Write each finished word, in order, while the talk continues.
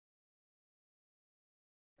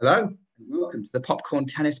Hello, and welcome to the Popcorn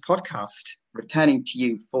Tennis Podcast, returning to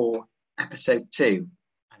you for episode 2.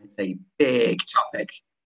 And it's a big topic.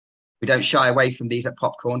 We don't shy away from these at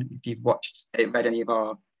Popcorn if you've read any of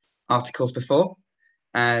our articles before.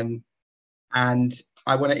 And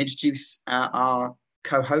I want to introduce our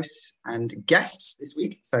co-hosts and guests this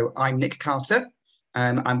week. So I'm Nick Carter.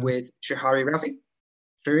 I'm with Shahari Ravi.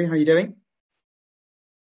 Shahari, how are you doing?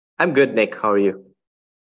 I'm good, Nick. How are you?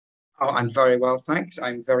 Oh, I'm very well, thanks.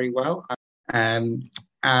 I'm very well. And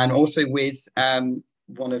also with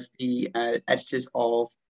one of the editors of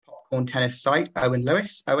Popcorn Tennis site, Owen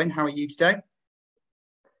Lewis. Owen, how are you today?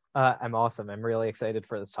 I'm awesome. I'm really excited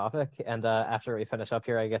for this topic. And after we finish up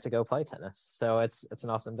here, I get to go play tennis. So it's an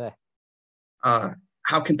awesome day.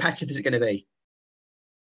 How competitive is it going to be?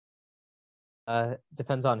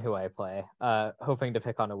 Depends on who I play. Hoping to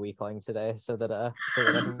pick on a weakling today so that I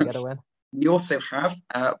can get a win. We also have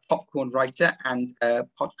popcorn writer and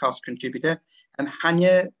podcast contributor,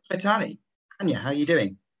 Hanya Fatani. Hanya, how are you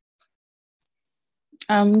doing?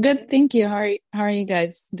 Good, thank you. How are you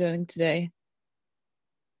guys doing today?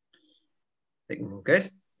 I think we're all good.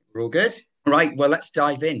 We're all good. Right, well, let's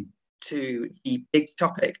dive in to the big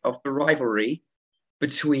topic of the rivalry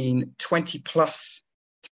between 20-plus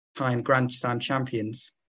time Grand Slam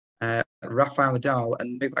champions Rafael Nadal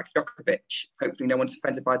and Novak Djokovic. Hopefully no one's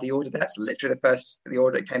offended by the order. That's literally the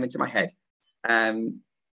order that came into my head.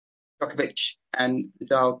 Djokovic and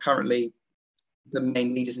Nadal currently the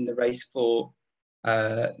main leaders in the race for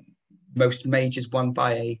most majors won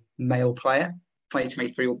by a male player.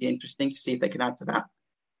 2023 will be interesting to see if they can add to that.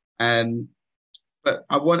 But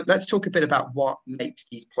let's talk a bit about what makes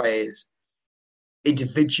these players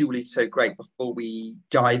individually so great before we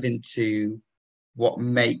dive into what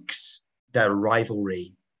makes their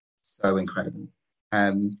rivalry so incredible.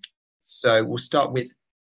 So we'll start with,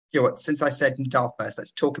 since I said Nadal first,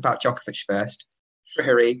 let's talk about Djokovic first.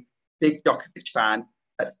 Shahari, big Djokovic fan.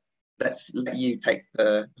 Let's let you take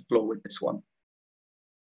the floor with this one.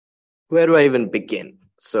 Where do I even begin?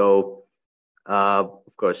 So,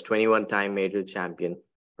 of course, 21-time major champion,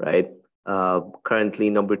 right? Currently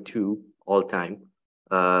number 2 all time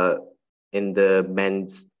in the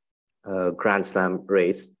men's Grand Slam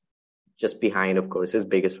race, just behind, of course, his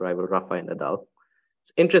biggest rival, Rafael Nadal.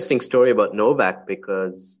 It's an interesting story about Novak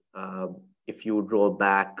because if you would roll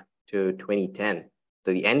back to 2010,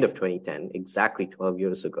 to the end of 2010, exactly 12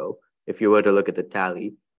 years ago, if you were to look at the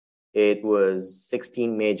tally, it was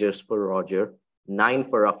 16 majors for Roger, 9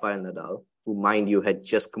 for Rafael Nadal, who, mind you, had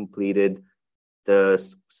just completed the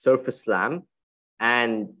Surface Slam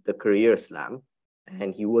and the Career Slam.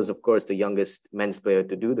 And he was, of course, the youngest men's player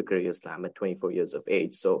to do the Career Slam at 24 years of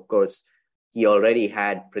age. So, of course, he already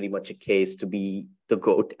had pretty much a case to be the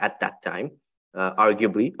GOAT at that time,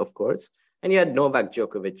 arguably, of course. And you had Novak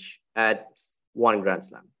Djokovic at 1 Grand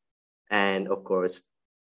Slam. And, of course,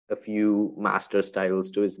 a few Masters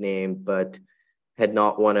titles to his name, but had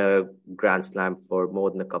not won a Grand Slam for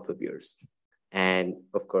more than a couple of years. And,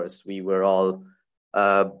 of course, we were all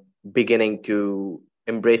beginning to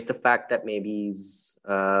embrace the fact that maybe he's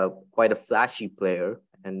quite a flashy player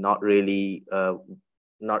and not really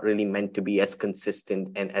meant to be as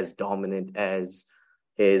consistent and as dominant as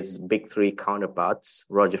his big 3 counterparts,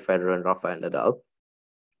 Roger Federer and Rafael Nadal.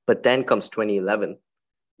 But then comes 2011,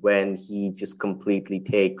 when he just completely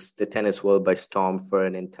takes the tennis world by storm for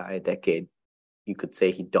an entire decade. You could say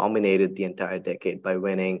he dominated the entire decade by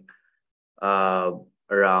winning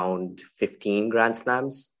around 15 Grand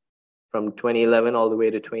Slams from 2011 all the way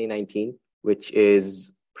to 2019, which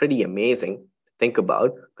is pretty amazing to think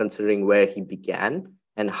about, considering where he began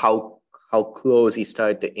and how close he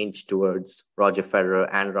started to inch towards Roger Federer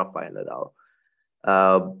and Rafael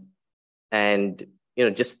Nadal. And,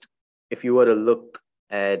 just if you were to look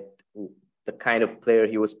at the kind of player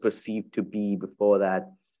he was perceived to be before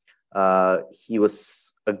that, he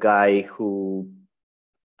was a guy who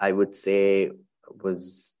I would say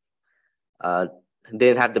was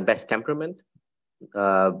didn't have the best temperament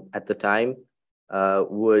at the time,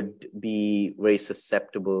 would be very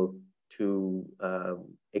susceptible to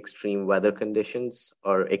extreme weather conditions,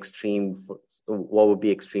 or what would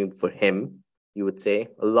be extreme for him, you would say.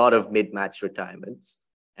 A lot of mid-match retirements.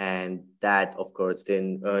 And that, of course,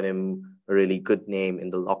 didn't earn him a really good name in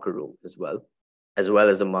the locker room as well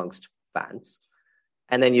as amongst fans.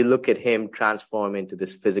 And then you look at him transform into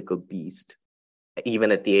this physical beast.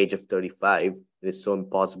 Even at the age of 35, it is so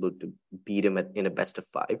impossible to beat him in a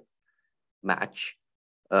best-of-5 match.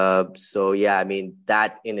 So, yeah, I mean,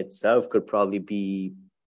 that in itself could probably be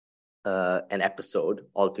an episode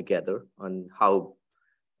altogether on how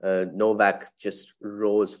Novak just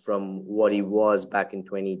rose from what he was back in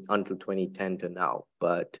until 2010 to now.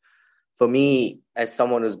 But for me, as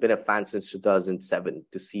someone who's been a fan since 2007,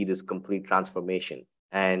 to see this complete transformation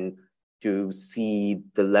and to see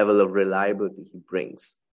the level of reliability he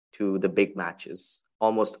brings to the big matches,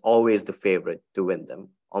 almost always the favorite to win them,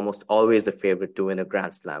 almost always the favorite to win a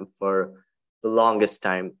Grand Slam for the longest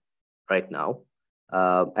time right now.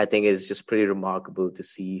 I think it's just pretty remarkable to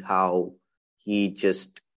see how he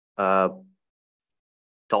just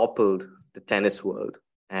toppled the tennis world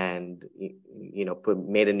and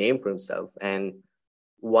made a name for himself. And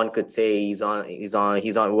one could say he's on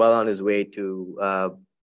well on his way to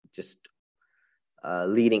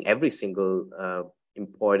leading every single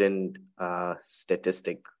important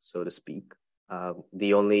statistic, so to speak.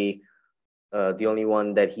 The only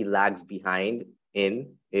one that he lags behind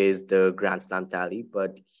in is the Grand Slam tally,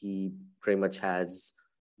 but he pretty much has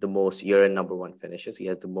the most year-end number one finishes. He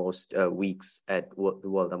has the most weeks at the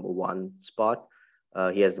world number one spot.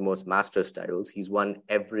 He has the most Masters titles. He's won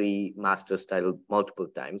every Masters title multiple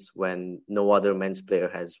times when no other men's player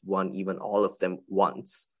has won even all of them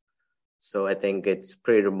once. So I think it's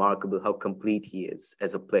pretty remarkable how complete he is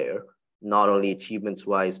as a player, not only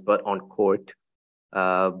achievements-wise, but on court,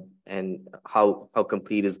 and how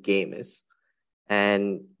complete his game is.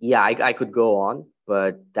 And yeah, I could go on,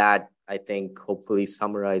 but that, I think, hopefully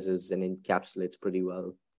summarizes and encapsulates pretty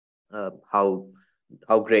well how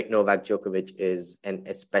great Novak Djokovic is, and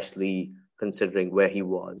especially considering where he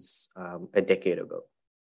was a decade ago.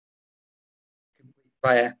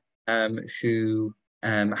 Player who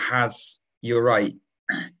has, you're right,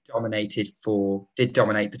 did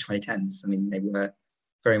dominate the 2010s. I mean, they were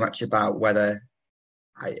very much about whether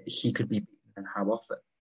he could be beaten and how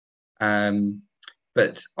often.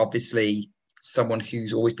 But obviously, someone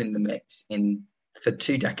who's always been in the mix for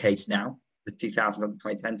 2 decades now, the 2000s and the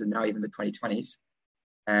 2010s, and now even the 2020s,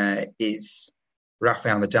 is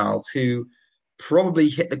Rafael Nadal, who probably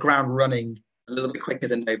hit the ground running a little bit quicker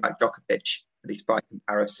than Novak Djokovic, at least by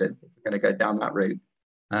comparison, if we're going to go down that route.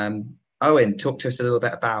 Owen, talk to us a little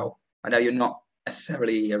bit about, I know you're not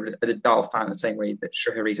necessarily a Nadal fan the same way that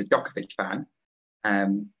Shahari's a Djokovic fan,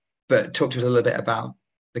 but talk to us a little bit about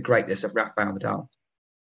the greatness of Rafael Nadal.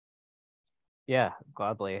 Yeah,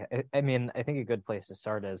 gladly. I mean, I think a good place to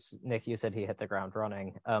start is, Nick, you said he hit the ground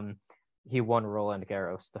running. He won Roland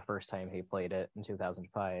Garros the first time he played it in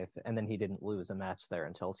 2005, and then he didn't lose a match there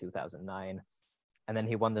until 2009. And then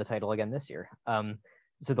he won the title again this year.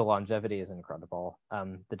 So the longevity is incredible.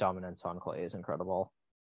 The dominance on clay is incredible.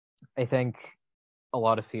 I think a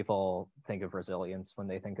lot of people think of resilience when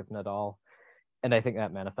they think of Nadal, and I think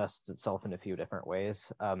that manifests itself in a few different ways.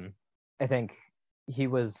 I think he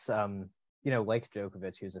was, like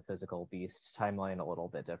Djokovic, who's a physical beast, timeline a little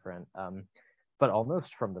bit different. But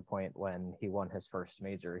almost from the point when he won his first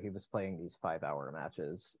major, he was playing these 5-hour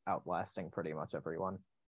matches, outlasting pretty much everyone.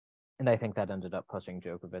 And I think that ended up pushing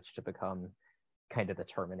Djokovic to become kind of the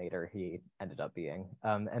Terminator he ended up being.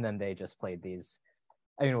 And then they just played these,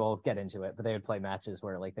 I mean, we'll get into it, but they would play matches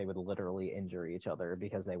where like they would literally injure each other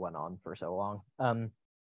because they went on for so long.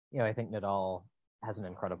 I think Nadal has an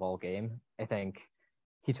incredible game. I think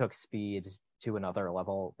he took speed to another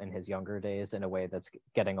level in his younger days in a way that's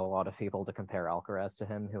getting a lot of people to compare Alcaraz to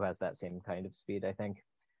him, who has that same kind of speed, I think.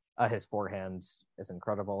 His forehand is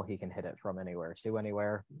incredible. He can hit it from anywhere to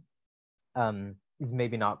anywhere. He's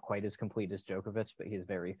maybe not quite as complete as Djokovic, but he has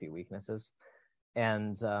very few weaknesses.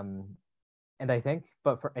 And I think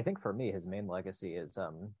for me, his main legacy is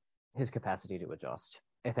his capacity to adjust.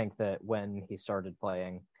 I think that when he started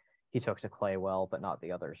playing, he took to clay well, but not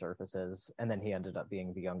the other surfaces. And then he ended up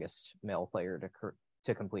being the youngest male player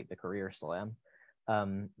to complete the career slam.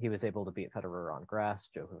 He was able to beat Federer on grass,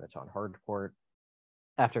 Djokovic on hard court,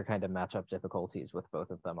 after kind of matchup difficulties with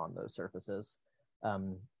both of them on those surfaces.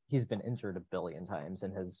 He's been injured a billion times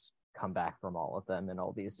and has come back from all of them in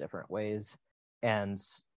all these different ways. And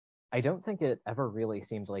I don't think it ever really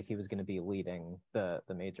seemed like he was going to be leading the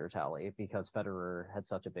major tally because Federer had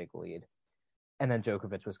such a big lead. And then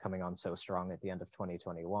Djokovic was coming on so strong at the end of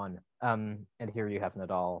 2021. And here you have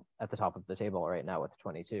Nadal at the top of the table right now with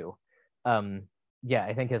 22.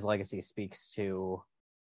 I think his legacy speaks to,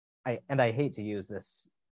 I hate to use this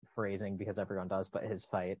phrasing because everyone does, but his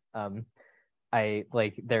fight.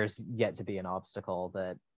 There's yet to be an obstacle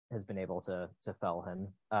that has been able to fell him.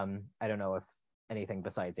 I don't know if anything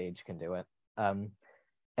besides age can do it. I'm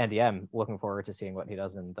looking forward to seeing what he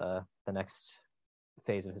does in the next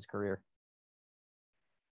phase of his career.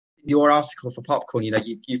 Your article for Popcorn,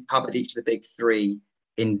 you've covered each of the big three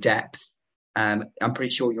in depth. I'm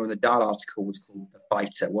pretty sure your Nadal article was called The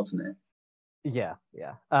Fighter, wasn't it? Yeah.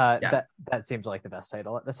 Yeah. That seems like the best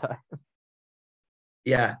title at the time.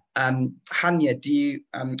 Yeah. Hanya,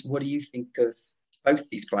 what do you think of both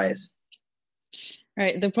these players?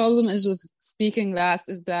 Right. The problem is with speaking last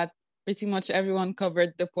is that pretty much everyone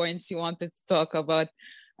covered the points you wanted to talk about.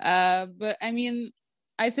 But I mean,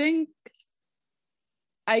 I think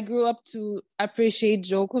I grew up to appreciate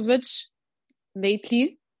Djokovic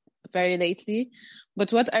lately, very lately.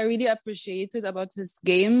 But what I really appreciated about his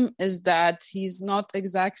game is that he's not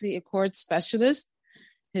exactly a court specialist.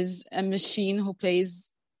 He's a machine who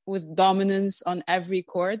plays with dominance on every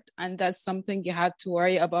court. And that's something you had to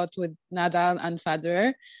worry about with Nadal and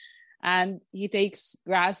Federer. And he takes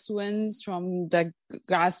grass wins from the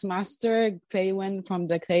grass master, clay win from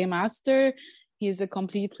the clay master. He's a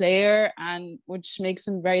complete player, and which makes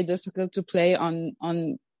him very difficult to play on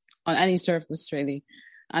any surface, really.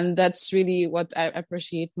 And that's really what I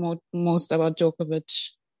appreciate most about Djokovic.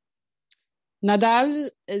 Nadal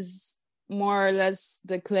is more or less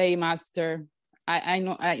the clay master. I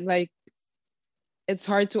know I like it's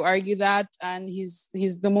hard to argue that, and he's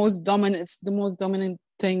the most dominant. It's the most dominant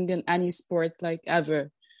thing in any sport like ever,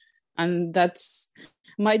 and that's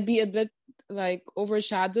might be a bit like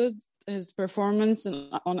overshadowed his performance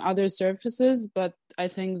on other surfaces, but I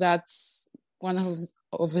think that's one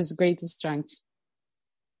of his greatest strengths.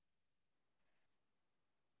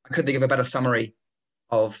 I couldn't think of a better summary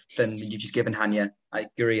than you've just given, Hanya. I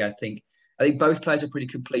agree. I think both players are pretty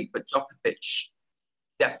complete, but Djokovic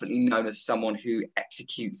definitely known as someone who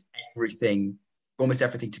executes everything, almost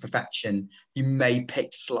everything to perfection. You may pick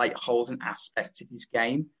slight holes and aspects of his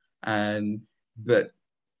game, but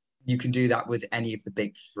you can do that with any of the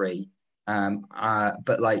big three.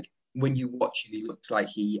 But like when you watch him, he looks like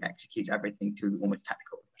he executes everything to almost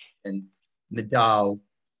technical perfection. Nadal,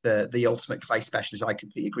 the ultimate clay specialist, I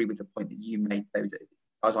completely agree with the point that you made, though, that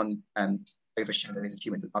I was on overshadowing his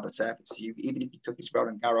achievement of other surfaces. Even if you took his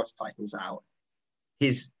Roland Garros titles out,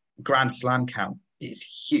 his Grand Slam count is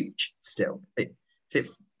huge still. He's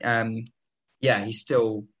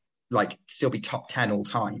still be top 10 all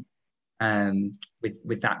time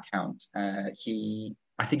with that count.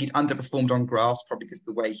 I think he's underperformed on grass probably because of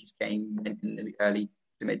the way his game went in the early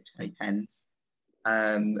to mid 2010s.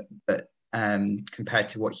 But compared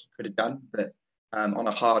to what he could have done, but on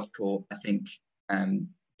a hard court, I think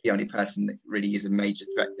the only person that really is a major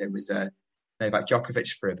threat there was Novak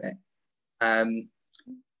Djokovic for a bit.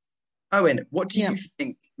 Owen, what do you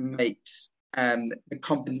think makes the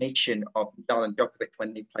combination of Nadal and Djokovic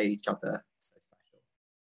when they play each other so special?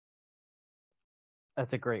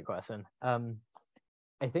 That's a great question.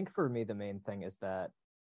 I think for me, the main thing is that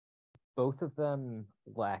both of them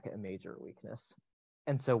lack a major weakness.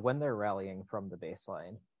 And so when they're rallying from the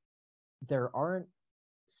baseline, there aren't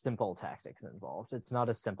simple tactics involved. It's not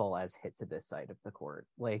as simple as hit to this side of the court.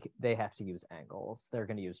 Like, they have to use angles. They're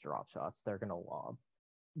going to use drop shots. They're going to lob.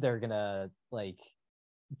 They're going to,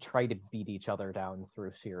 try to beat each other down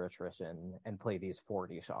through sheer attrition and play these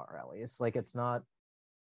 40-shot rallies. Like, it's not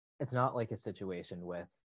like a situation with,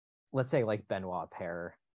 let's say, like Benoit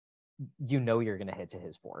Paire. You're going to hit to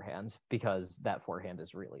his forehand because that forehand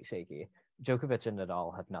is really shaky. Djokovic and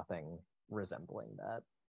Nadal have nothing resembling that.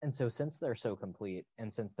 And so since they're so complete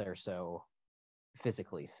and since they're so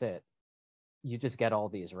physically fit, you just get all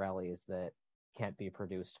these rallies that can't be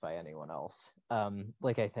produced by anyone else. I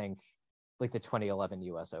think the 2011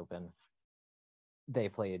 US Open, they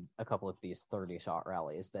played a couple of these 30-shot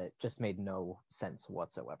rallies that just made no sense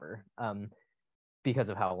whatsoever because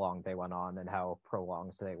of how long they went on and how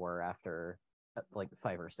prolonged they were after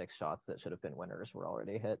 5 or 6 shots that should have been winners were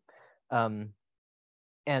already hit.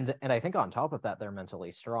 And I think on top of that, they're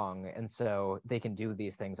mentally strong, and so they can do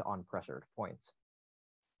these things on pressured points.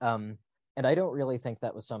 And I don't really think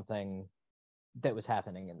that was something that was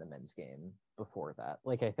happening in the men's game before that.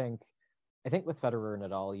 I think with Federer and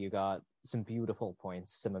Nadal, you got some beautiful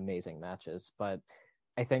points, some amazing matches, but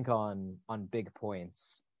I think on big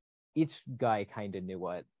points, each guy kind of knew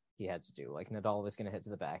what he had to do. Like, Nadal was going to hit to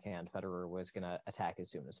the backhand, Federer was going to attack as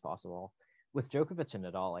soon as possible. With Djokovic and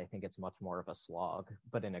Nadal, I think it's much more of a slog,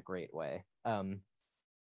 but in a great way. I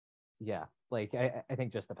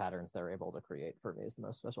think just the patterns they're able to create for me is the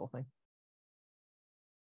most special thing.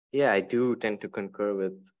 Yeah, I do tend to concur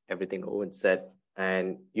with everything Owen said.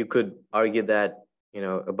 And you could argue that,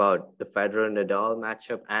 about the Federer-Nadal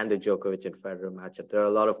matchup and the Djokovic and Federer matchup. There are a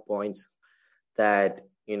lot of points that,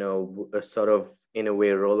 are sort of, in a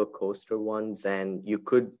way, roller coaster ones. And you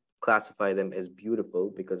could classify them as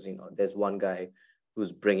beautiful because, there's one guy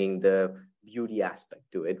who's bringing the beauty aspect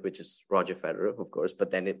to it, which is Roger Federer, of course.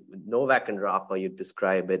 But then Novak and Rafa, you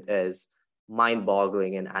describe it as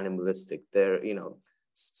mind-boggling and animalistic. They're,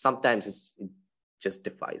 sometimes it just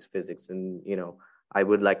defies physics. And, I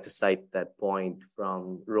would like to cite that point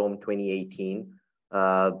from Rome 2018,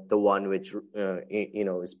 the one which,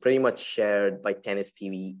 is pretty much shared by Tennis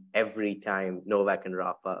TV every time Novak and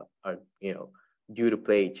Rafa are, due to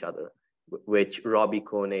play each other, which Robbie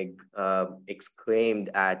Koenig exclaimed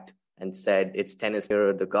at and said, it's tennis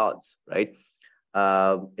nearer the gods, right?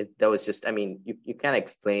 That was just, you can't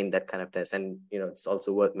explain that kind of test. And, it's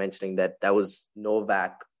also worth mentioning that was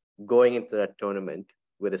Novak going into that tournament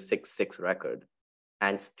with a 6-6 record.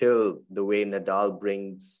 And still the way Nadal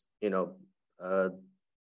brings,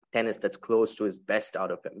 tennis that's close to his best out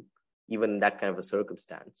of him, even in that kind of a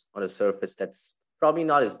circumstance on a surface that's probably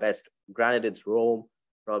not his best. Granted, it's Rome,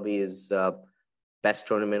 probably his best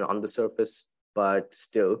tournament on the surface, but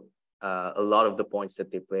still a lot of the points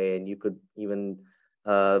that they play, and you could even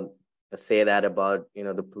say that about,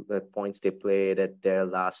 the points they played at their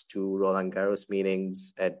last two Roland Garros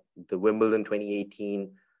meetings, at the Wimbledon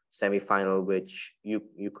 2018 semifinal, which you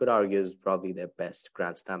could argue is probably their best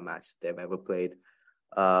Grand Slam match that they've ever played.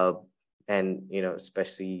 And,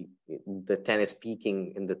 especially the tennis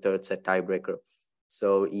peaking in the third set tiebreaker.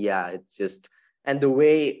 So, yeah, it's just, and the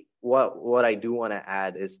way, what I do want to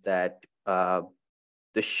add is that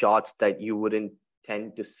the shots that you wouldn't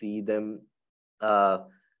tend to see them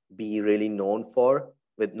be really known for,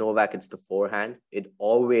 with Novak, it's the forehand. It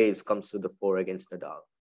always comes to the fore against Nadal,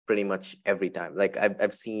 pretty much every time. Like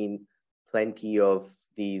I've seen plenty of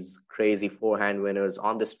these crazy forehand winners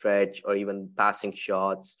on the stretch, or even passing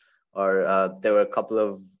shots, or there were a couple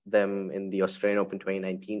of them in the Australian Open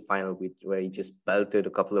 2019 final where he just belted a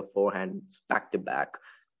couple of forehands back to back.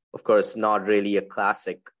 Of course, not really a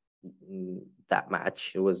classic, that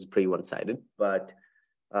match. It was pretty one-sided, but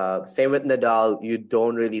same with Nadal. You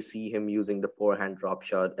don't really see him using the forehand drop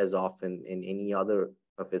shot as often in any other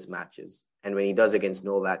of his matches. And when he does against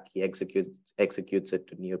Novak, he executes it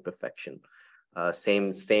to near perfection.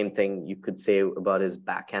 Same thing you could say about his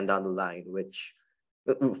backhand on the line, which,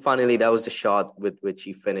 funnily, that was the shot with which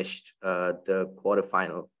he finished the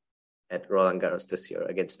quarterfinal at Roland Garros this year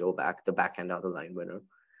against Novak, the backhand on the line winner.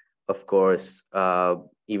 Of course,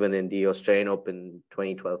 even in the Australian Open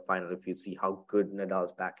 2012 final, if you see how good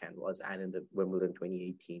Nadal's backhand was, and in the Wimbledon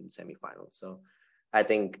 2018 semifinal. So I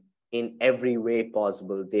think in every way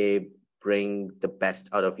possible, they bring the best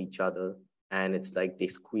out of each other. And it's like they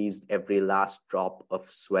squeezed every last drop of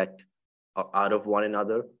sweat out of one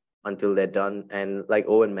another until they're done. And like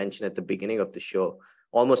Owen mentioned at the beginning of the show,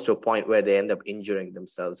 almost to a point where they end up injuring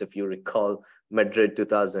themselves. If you recall Madrid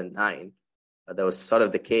 2009, that was sort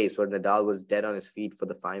of the case where Nadal was dead on his feet for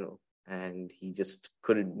the final, and he just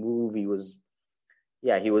couldn't move. He was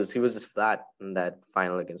just flat in that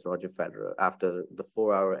final against Roger Federer after the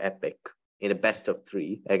 4-hour epic in a best of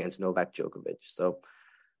 3 against Novak Djokovic. So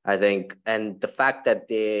I think, and the fact that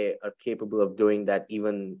they are capable of doing that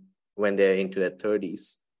even when they're into their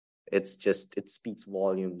 30s, it speaks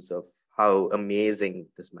volumes of how amazing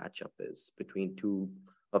this matchup is between two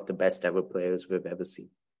of the best ever players we've ever seen.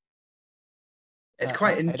 It's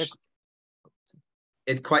quite interesting.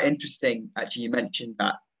 It's quite interesting, actually. You mentioned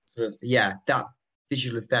that sort of, that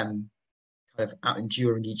visual of them kind of out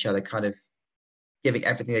enduring each other, kind of giving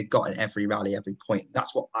everything they've got in every rally, every point.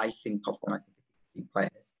 That's what I think of when I think of big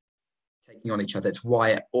players taking on each other. It's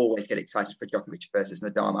why I always get excited for Djokovic versus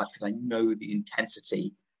Nadal match, because I know the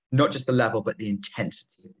intensity, not just the level, but the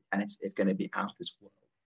intensity of the tennis is going to be out of this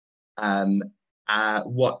world.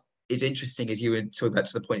 What is interesting is you were talking about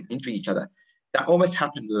to the point of injuring each other. That almost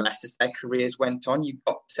happened less as their careers went on. You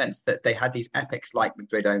got the sense that they had these epics like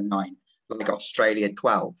Madrid 09, like Australia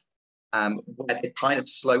 12, where they kind of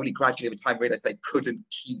slowly, gradually over time realized they couldn't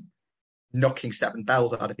keep knocking 7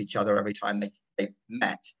 bells out of each other every time they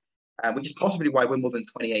met, which is possibly why Wimbledon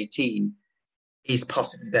 2018 is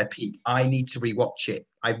possibly their peak. I need to rewatch it.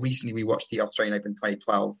 I recently rewatched the Australian Open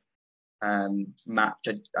 2012 match.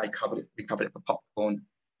 I recovered it for Popcorn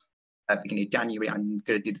beginning of January. I'm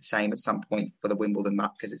going to do the same at some point for the Wimbledon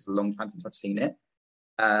map because it's a long time since I've seen it.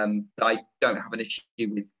 But I don't have an issue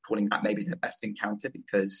with calling that maybe their best encounter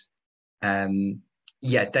because, their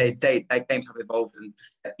games have evolved and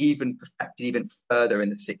even perfected even further in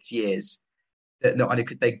the 6 years. That not only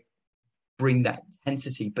could they bring that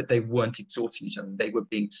intensity, but they weren't exhausting each other. They were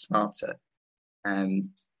being smarter, and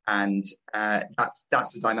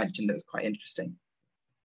that's a dimension that was quite interesting.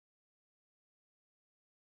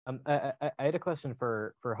 I had a question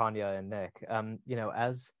for Hanya and Nick.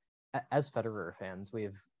 As Federer fans,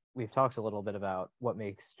 we've talked a little bit about what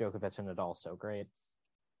makes Djokovic and Nadal so great,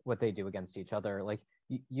 what they do against each other. Like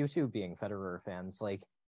you two being Federer fans, like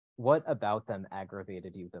what about them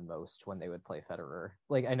aggravated you the most when they would play Federer?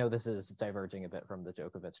 Like, I know this is diverging a bit from the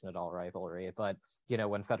Djokovic-Nadal rivalry, but,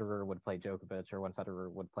 when Federer would play Djokovic or when Federer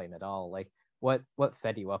would play Nadal, like, what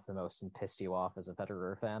fed you up the most and pissed you off as a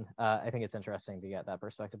Federer fan? I think it's interesting to get that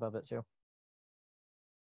perspective of it, too.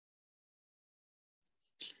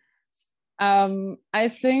 I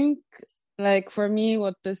think, like, for me,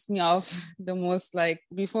 what pissed me off the most, like,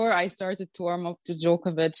 before I started to warm up to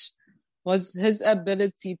Djokovic, was his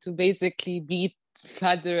ability to basically beat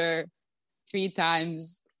Federer 3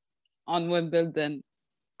 times on Wimbledon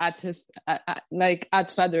at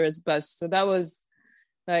Federer's best. So that was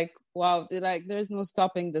like, wow, like there's no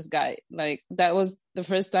stopping this guy. Like, that was the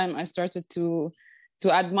first time I started to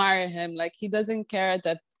admire him. Like, he doesn't care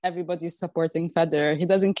that everybody's supporting Federer. He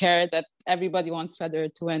doesn't care that everybody wants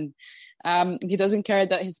Federer to win. He doesn't care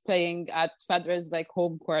that he's playing at Federer's like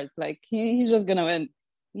home court. Like, he's just gonna win.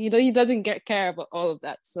 He doesn't care about all of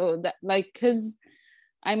that. So that, like,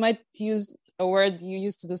 I might use a word you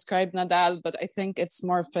used to describe Nadal, but I think it's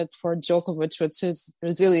more fit for Djokovic, which is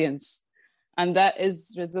resilience. And that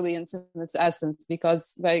is resilience in its essence,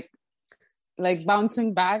 because like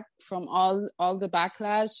bouncing back from all the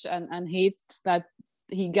backlash and hate that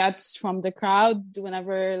he gets from the crowd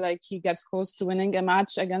whenever like he gets close to winning a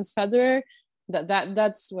match against Federer,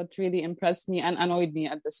 that's what really impressed me and annoyed me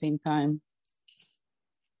at the same time.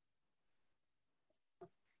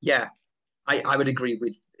 Yeah, I would agree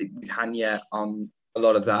with Hanya on a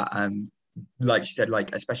lot of that. Like she said,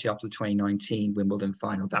 like especially after the 2019 Wimbledon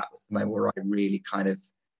final, that was the moment where I really kind of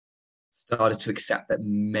started to accept that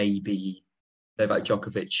maybe Novak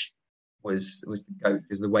Djokovic was the GOAT,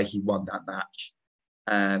 because the way he won that match.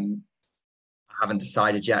 I haven't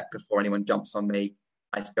decided yet. Before anyone jumps on me,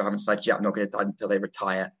 I still haven't decided yet. I'm not going to decide until they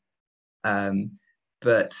retire.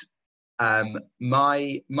 But I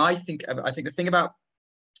think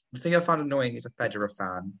the thing I found annoying as a Federer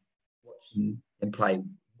fan, watching him play,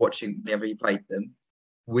 watching whenever he played them,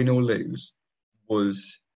 win or lose,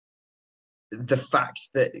 was the fact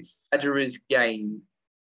that Federer's game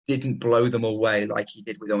didn't blow them away like he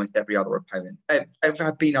did with almost every other opponent. There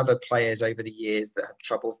have been other players over the years that have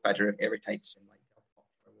troubled Federer, irritates him, like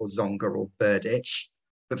or Zonga or Berdych,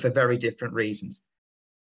 but for very different reasons.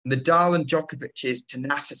 Nadal and Djokovic's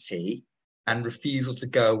tenacity and refusal to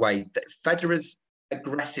go away, Federer's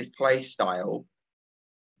aggressive play style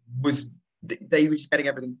was, they were just getting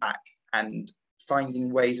everything back and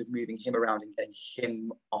finding ways of moving him around and getting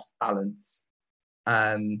him off balance.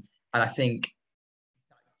 And I think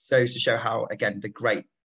so to show how, again, the great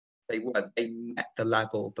they were. They met the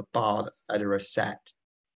level, the bar that Federer set,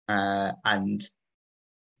 and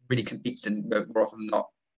really competed, and more often than not,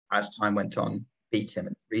 as time went on, beat him.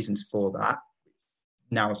 And reasons for that,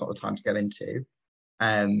 now is not the time to go into.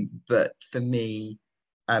 But for me,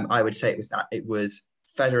 I would say it was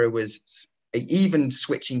Federer was even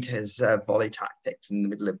switching to his volley tactics in the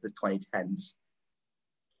middle of the 2010s.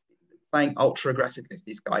 Playing ultra aggressive against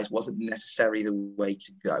these guys wasn't necessarily the way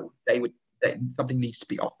to go. Something needs to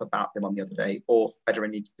be off about them on the other day, or Federer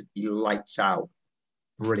needs to be lights out,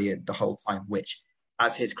 brilliant the whole time, which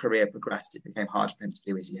as his career progressed, it became harder for him to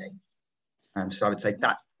do as he aged. So I would say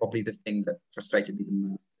that's probably the thing that frustrated me the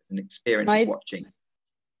most, an experience of watching.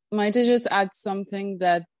 Might I just add something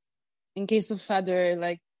that in case of Federer,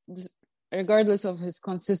 like regardless of his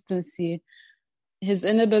consistency, his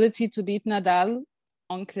inability to beat Nadal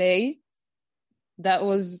on clay, that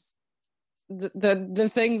was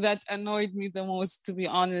the thing that annoyed me the most, to be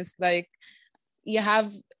honest. Like, you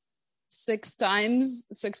have 6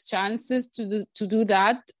 chances to do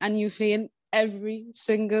that, and you fail every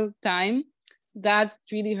single time. That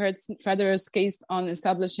really hurts Federer's case on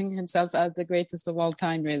establishing himself as the greatest of all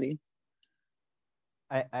time, really.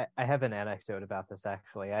 I have an anecdote about this,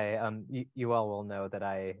 actually. You all will know that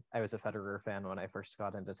I was a Federer fan when I first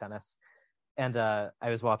got into tennis. And I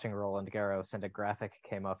was watching Roland Garros, and a graphic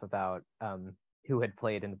came up about who had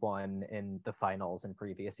played and won in the finals in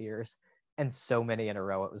previous years. And so many in a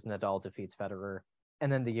row, it was Nadal defeats Federer.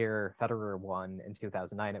 And then the year Federer won in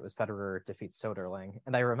 2009, it was Federer defeats Soderling.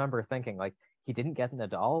 And I remember thinking, like, he didn't get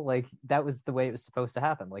Nadal? Like, that was the way it was supposed to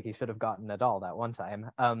happen. Like, he should have gotten Nadal that one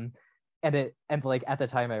time. And like, at the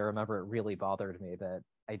time, I remember it really bothered me that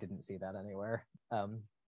I didn't see that anywhere.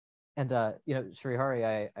 And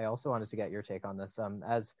Shrihari, I also wanted to get your take on this.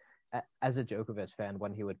 As a Djokovic fan,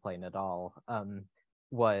 when he would play Nadal,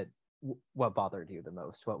 what bothered you the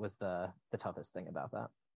most? What was the toughest thing about that?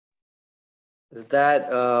 Is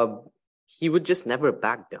that he would just never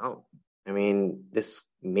back down. I mean, this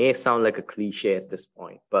may sound like a cliche at this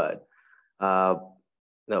point, but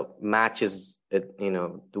matches,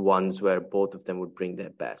 the ones where both of them would bring their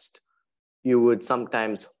best, you would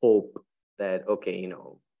sometimes hope that, okay,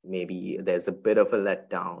 maybe there's a bit of a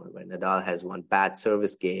letdown when Nadal has one bad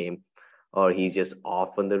service game or he's just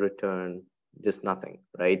off on the return, just nothing,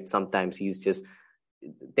 right? Sometimes he's just,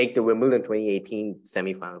 take the Wimbledon 2018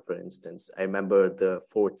 semifinal, for instance. I remember the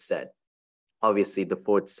fourth set. Obviously, the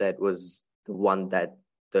fourth set was the one that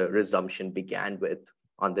the resumption began with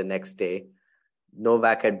on the next day.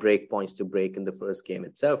 Novak had break points to break in the first game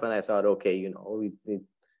itself. And I thought, okay,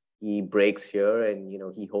 he breaks here and,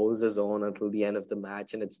 he holds his own until the end of the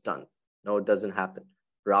match and it's done. No, it doesn't happen.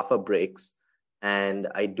 Rafa breaks. And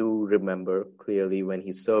I do remember clearly when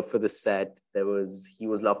he served for the set, he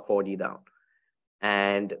was love 40 down.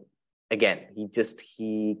 And again, he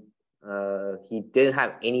didn't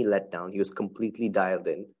have any letdown. He was completely dialed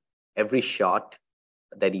in. Every shot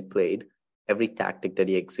that he played, every tactic that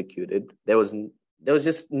he executed, there was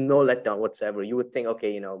just no letdown whatsoever. You would think,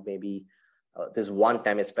 okay, maybe there's one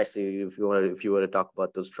time, especially if you were to talk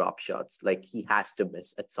about those drop shots, like he has to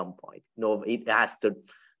miss at some point. No, it has to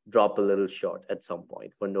drop a little short at some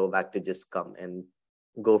point for Novak to just come and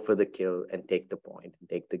go for the kill and take the point and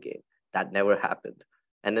take the game. That never happened.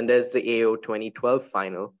 And then there's the AO 2012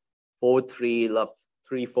 final, 4-3, love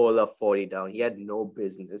 3-4, love 40 down. He had no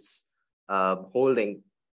business holding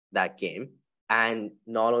that game and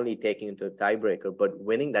not only taking into a tiebreaker, but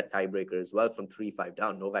winning that tiebreaker as well from 3-5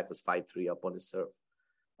 down. Novak was 5-3 up on his serve.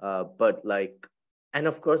 And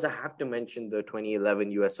of course, I have to mention the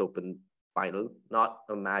 2011 US Open final, not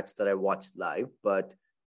a match that I watched live, but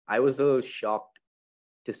I was a little shocked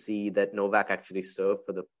to see that Novak actually served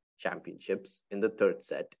for the championships in the third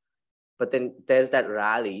set. But then there's that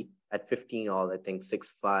rally at 15 all, I think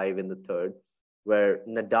 6-5 in the third, where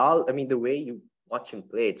Nadal, the way you watch him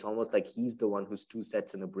play, it's almost like he's the one who's 2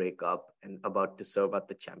 sets in a breakup and about to serve at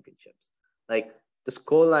the championships. Like the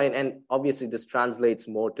scoreline, and obviously this translates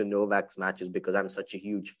more to Novak's matches because I'm such a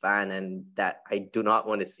huge fan and that I do not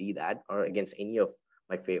want to see that or against any of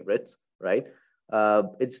my favorites, right?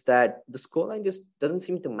 It's that the scoreline just doesn't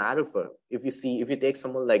seem to matter for him. If you take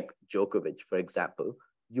someone like Djokovic, for example,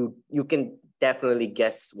 you can definitely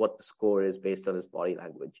guess what the score is based on his body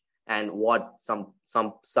language and what some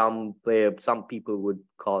people would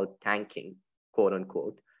call tanking, quote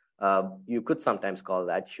unquote. You could sometimes call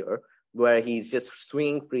that, sure, where he's just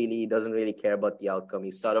swinging freely, he doesn't really care about the outcome.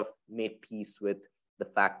 He's sort of made peace with the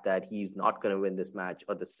fact that he's not going to win this match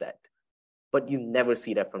or the set. But you never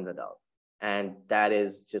see that from Nadal. And that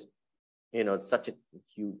is just, such a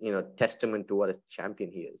huge, testament to what a champion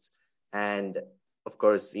he is. And of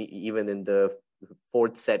course, even in the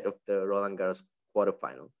fourth set of the Roland Garros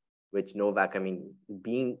quarterfinal, which Novak,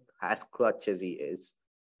 being as clutch as he is,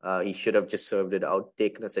 he should have just served it out,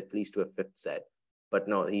 taken us at least to a fifth set. But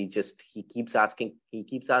no, he keeps asking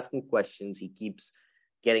questions. He keeps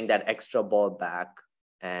getting that extra ball back.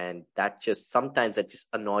 And sometimes that just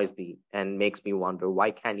annoys me and makes me wonder,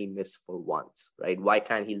 why can't he miss for once, right? Why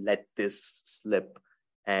can't he let this slip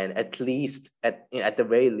and at least, at the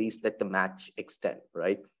very least, let the match extend,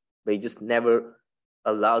 right? But he just never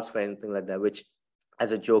allows for anything like that, which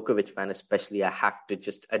as a Djokovic fan, especially, I have to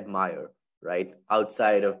just admire, right?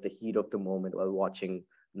 Outside of the heat of the moment while watching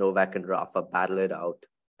Novak and Rafa battle it out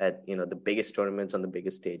at, the biggest tournaments on the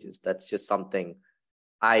biggest stages. That's just something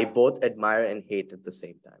I both admire and hate at the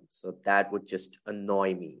same time. So that would just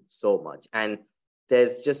annoy me so much. And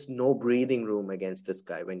there's just no breathing room against this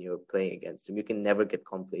guy when you're playing against him. You can never get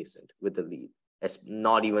complacent with the lead,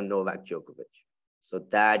 not even Novak Djokovic. So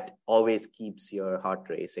that always keeps your heart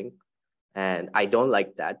racing. And I don't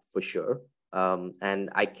like that for sure. And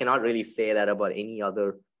I cannot really say that about any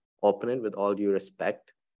other opponent with all due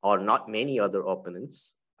respect, or not many other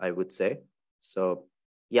opponents, I would say. So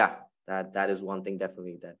yeah, that is one thing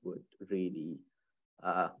definitely that would really,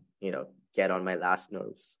 get on my last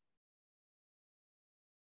nerves.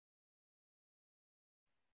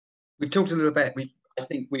 We've talked a little bit. I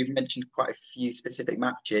think we've mentioned quite a few specific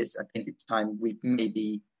matches. I think it's time we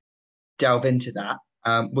maybe delve into that.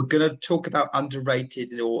 We're going to talk about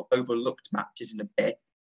underrated or overlooked matches in a bit,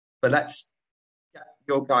 but let's get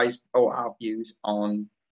your guys or our views on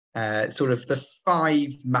sort of the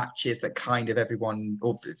 5 matches that kind of everyone,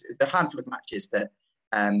 or the handful of matches that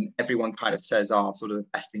everyone kind of says are sort of the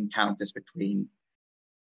best encounters between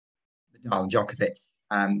Nadal and Djokovic.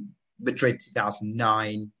 Madrid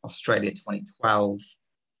 2009, Australia 2012,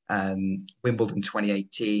 Wimbledon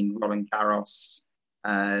 2018, Roland Garros.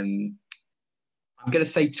 I'm going to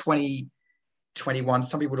say 2021.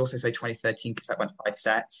 Some people would also say 2013 because that went 5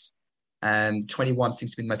 sets. 21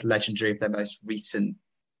 seems to be the most legendary of their most recent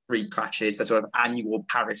three clashes, the sort of annual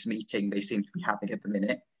Paris meeting they seem to be having at the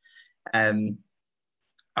minute.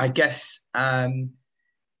 I guess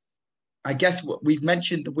we've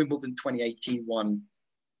mentioned the Wimbledon 2018 one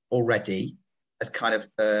already as kind of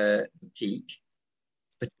the peak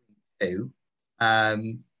for two.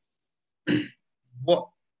 What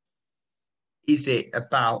is it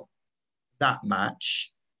about that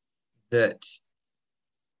match that,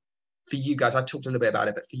 for you guys, I've talked a little bit about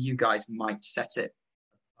it, but for you guys might set it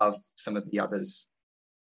above some of the others?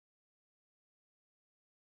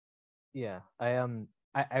 Yeah,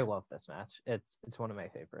 I love this match. It's one of my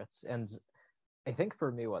favorites, and I think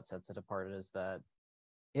for me, what sets it apart is that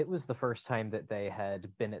it was the first time that they had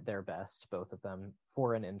been at their best, both of them,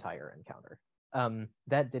 for an entire encounter.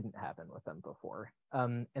 That didn't happen with them before,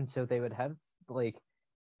 and so they would have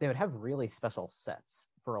really special sets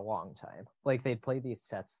for a long time. Like they'd play these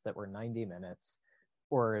sets that were 90 minutes,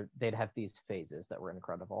 or they'd have these phases that were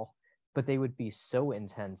incredible, but they would be so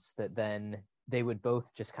intense that then they would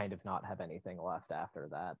both just kind of not have anything left after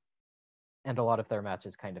that. And a lot of their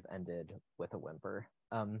matches kind of ended with a whimper.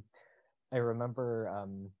 I remember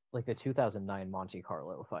like the 2009 Monte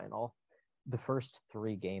Carlo final, the first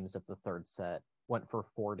 3 games of the third set went for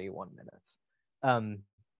 41 minutes.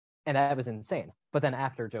 And that was insane. But then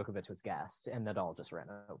after, Djokovic was gassed and Nadal just ran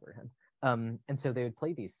over him. And so they would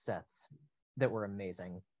play these sets that were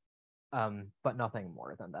amazing, but nothing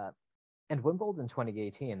more than that. And Wimbledon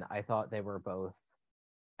 2018, I thought they were both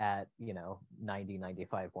at, 90,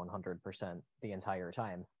 95, 100% the entire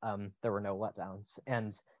time. There were no letdowns.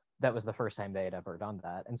 And that was the first time they had ever done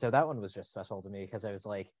that. And so that one was just special to me because I was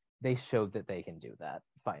like, they showed that they can do that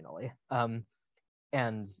finally. And,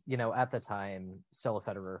 at the time, still a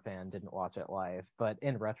Federer fan, didn't watch it live. But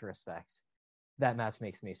in retrospect, that match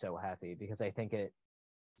makes me so happy because I think it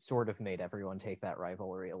sort of made everyone take that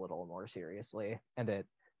rivalry a little more seriously. And it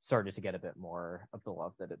started to get a bit more of the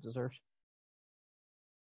love that it deserved.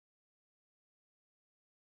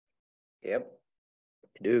 Yep,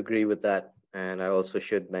 I do agree with that. And I also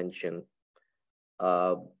should mention,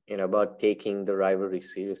 about taking the rivalry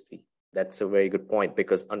seriously. That's a very good point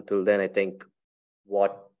because until then, I think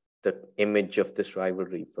what the image of this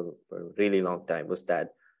rivalry for a really long time was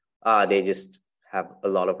that they just have a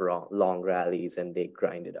lot of long rallies and they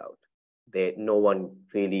grind it out. No one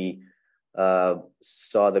really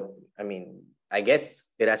saw I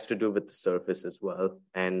guess it has to do with the surface as well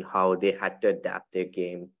and how they had to adapt their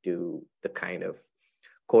game to the kind of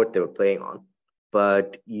court they were playing on.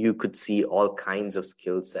 But you could see all kinds of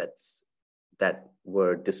skill sets that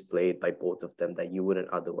were displayed by both of them that you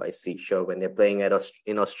wouldn't otherwise see. Sure, when they're playing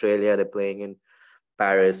in Australia, they're playing in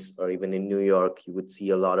Paris or even in New York, you would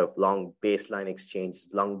see a lot of long baseline exchanges,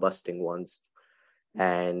 lung busting ones.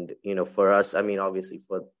 And, for us, obviously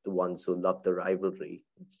for the ones who love the rivalry,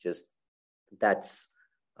 it's just, that's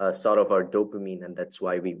sort of our dopamine. And that's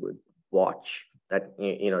why we would watch that,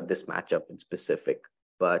 this matchup in specific.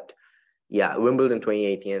 But yeah, Wimbledon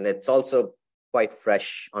 2018, and it's also quite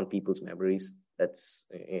fresh on people's memories. That's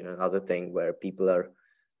another thing where people are,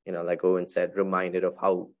 like Owen said, reminded of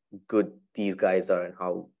how good these guys are and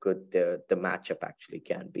how good the matchup actually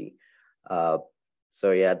can be.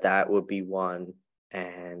 So yeah, that would be one.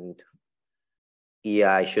 And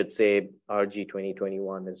yeah, I should say RG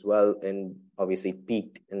 2021 as well, and obviously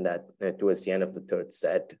peaked in that towards the end of the third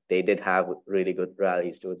set. They did have really good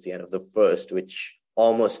rallies towards the end of the first, which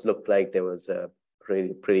almost looked like there was a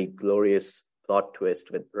pretty glorious plot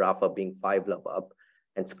twist with Rafa being 5-love up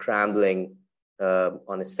and scrambling on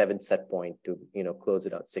a 7th set point to close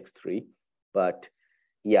it out 6-3. But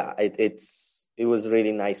yeah, it was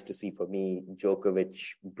really nice to see for me Djokovic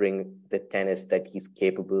bring the tennis that he's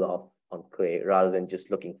capable of on clay rather than just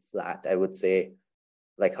looking flat. I would say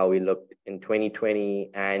like how he looked in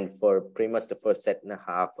 2020 and for pretty much the first set and a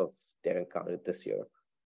half of their encounter this year.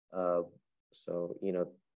 So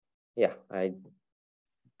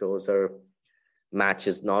those are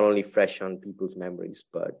matches not only fresh on people's memories,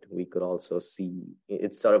 but we could also see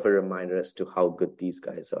it's sort of a reminder as to how good these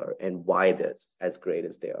guys are and why they're as great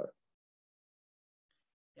as they are.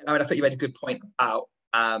 I thought you made a good point about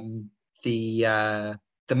the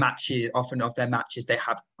matches. Often of their matches, they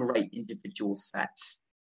have great individual sets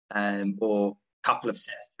or a couple of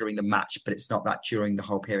sets during the match, but it's not that during the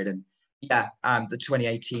whole period. And yeah, the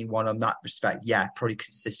 2018 one on that respect, yeah, probably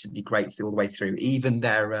consistently great all the way through. Even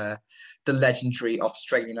their the legendary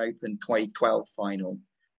Australian Open 2012 final.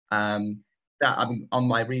 That on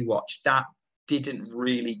my rewatch, that didn't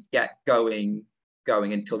really get going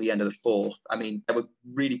until the end of the fourth. There were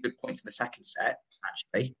really good points in the second set,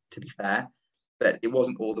 actually, to be fair, but it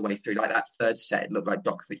wasn't all the way through. Like that third set, it looked like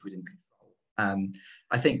Djokovic was in control.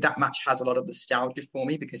 I think that match has a lot of nostalgia for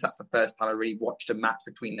me because that's the first time I really watched a match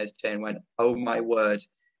between those two and went, oh my word,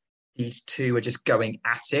 these two are just going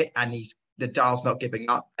at it, and Nadal's not giving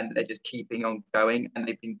up, and they're just keeping on going, and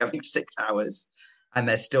they've been going 6 hours, and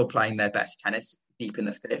they're still playing their best tennis deep in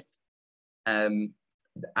the fifth. And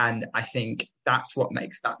I think that's what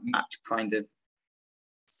makes that match kind of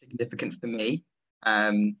significant for me,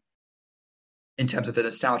 in terms of the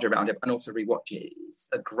nostalgia around it, and also rewatching it. It's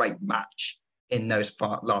a great match in those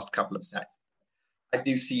last couple of sets. I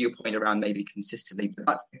do see your point around maybe consistently, but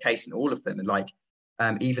that's the case in all of them. And like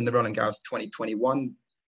even the Roland Garros 2021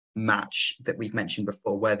 match that we've mentioned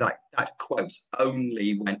before, where that quote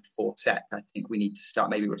only went 4 sets. I think we need to start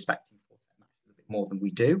maybe respecting 4-set matches a bit more than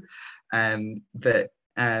we do.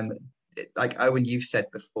 Like Owen, you've said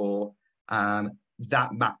before,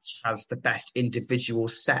 that match has the best individual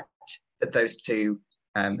set that those two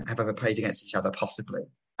have ever played against each other, possibly.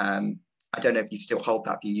 I don't know if you still hold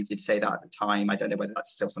that view. You did say that at the time. I don't know whether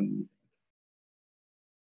that's still something.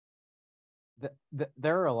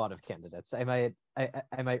 There are a lot of candidates. I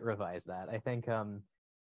might revise that. I think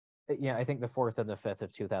I think the 4th and the 5th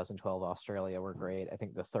of 2012 Australia were great. I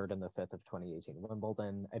think the 3rd and the 5th of 2018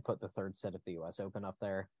 Wimbledon. I'd put the 3rd set of the US Open up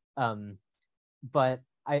there. But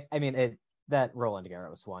I mean that Roland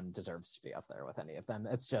Garros one deserves to be up there with any of them.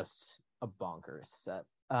 It's just a bonkers set.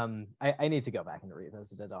 I need to go back and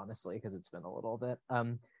revisit it, honestly, because it's been a little bit.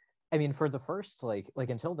 I mean, for the first like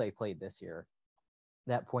until they played this year,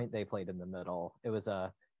 that point they played in the middle, it was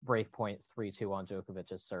a break point 3-2 on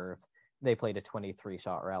Djokovic's serve. They played a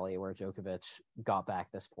 23-shot rally where Djokovic got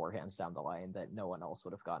back this forehands down the line that no one else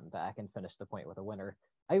would have gotten back and finished the point with a winner.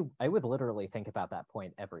 I would literally think about that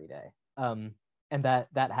point every day. And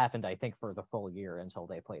that happened, I think, for the full year until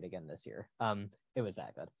they played again this year. It was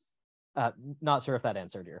that good. Not sure if that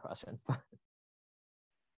answered your question.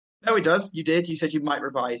 No, it does. You did. You said you might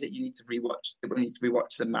revise it. You need to rewatch. We need to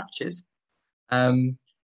rewatch some matches. Hanya,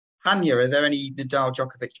 are there any Nadal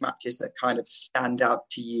Djokovic matches that kind of stand out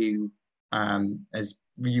to you as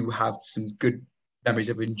you have some good memories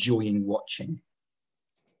of enjoying watching?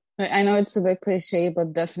 I know it's a bit cliche,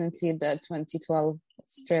 but definitely the 2012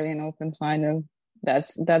 Australian Open final.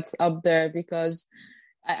 That's up there because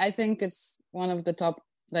I think it's one of the top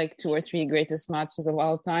like 2 or 3 greatest matches of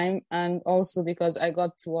all time, and also because I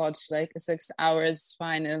got to watch like a 6 hours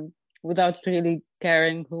final without really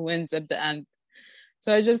caring who wins at the end.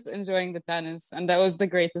 So I was just enjoying the tennis, and that was the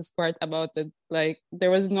greatest part about it. Like there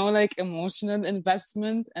was no like emotional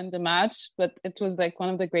investment in the match, but it was like one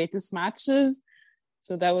of the greatest matches.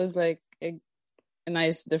 So that was like a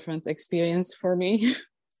nice different experience for me.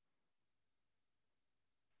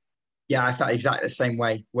 Yeah, I felt exactly the same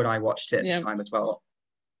way when I watched it at the time as well.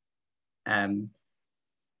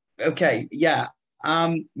 Okay, yeah.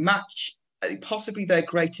 Match, possibly their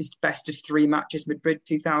greatest best of 3 matches, Madrid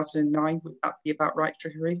 2009. Would that be about right,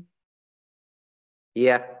 Trihari?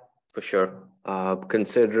 Yeah, for sure.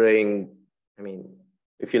 Considering, I mean,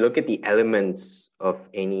 if you look at the elements of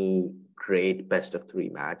any great best of 3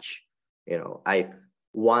 match,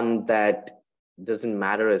 one that doesn't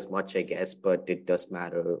matter as much, I guess, but it does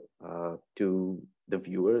matter to the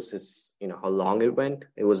viewers is, how long it went.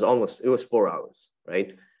 It was 4 hours,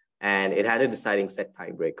 right? And it had a deciding set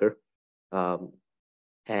tiebreaker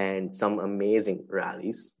and some amazing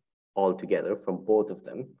rallies altogether from both of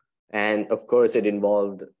them. And of course, it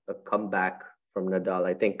involved a comeback from Nadal.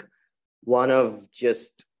 I think one of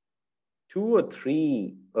just 2 or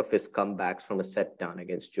 3 of his comebacks from a set down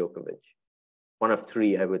against Djokovic. One of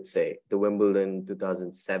 3, I would say. The Wimbledon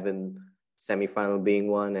 2007 semifinal being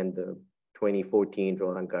one, and the 2014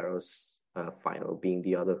 Roland Garros final being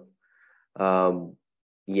the other.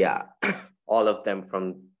 Yeah, all of them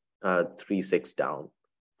from 3-6 down,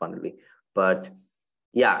 funnily. But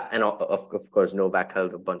yeah, and of course, Novak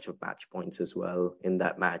held a bunch of match points as well in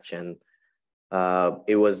that match. And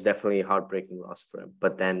it was definitely a heartbreaking loss for him.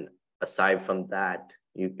 But then aside from that,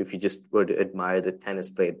 if you just were to admire the tennis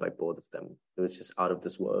played by both of them, it was just out of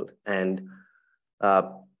this world. And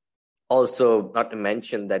also, not to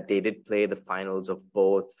mention that they did play the finals of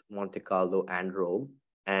both Monte Carlo and Rome.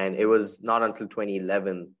 And it was not until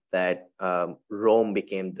 2011 that Rome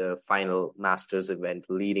became the final Masters event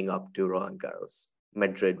leading up to Roland Garros.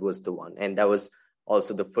 Madrid was the one. And that was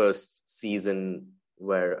also the first season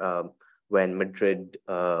where when Madrid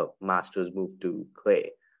Masters moved to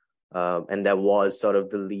clay. And that was sort of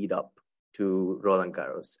the lead up to Roland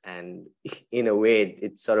Garros. And in a way,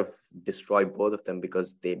 it sort of destroyed both of them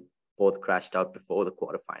because they both crashed out before the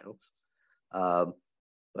quarterfinals.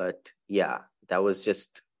 But yeah, that was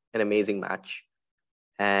just an amazing match.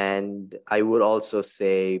 And I would also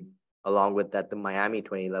say along with that, the Miami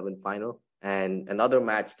 2011 final. And another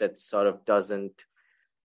match that sort of doesn't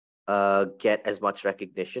get as much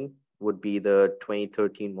recognition would be the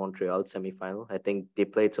 2013 Montreal semifinal. I think they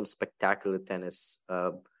played some spectacular tennis,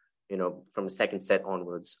 from the second set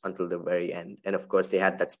onwards until the very end. And of course, they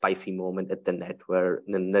had that spicy moment at the net where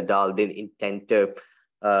Nadal didn't intend to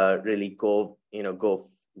really go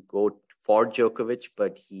for Djokovic,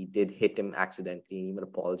 but he did hit him accidentally and even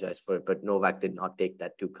apologized for it. But Novak did not take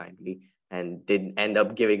that too kindly and did end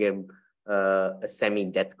up giving him a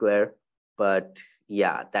semi-death glare. But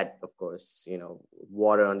yeah, that, of course,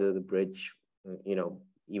 water under the bridge,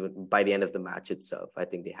 even by the end of the match itself, I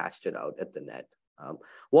think they hashed it out at the net.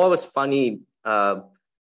 What was funny about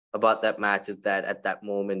that match is that at that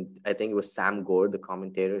moment, I think it was Sam Gore, the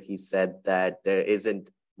commentator, he said that there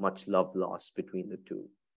isn't much love lost between the two,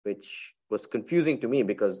 which was confusing to me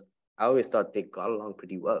because I always thought they got along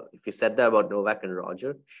pretty well. If you said that about Novak and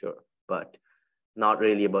Roger, sure, but not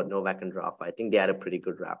really about Novak and Rafa. I think they had a pretty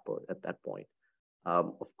good rapport at that point.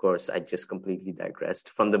 Of course, I just completely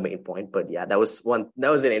digressed from the main point, but yeah, that was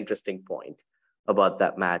an interesting point about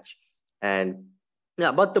that match. And yeah,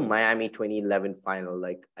 about the Miami 2011 final,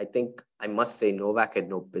 I think I must say Novak had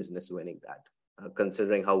no business winning that,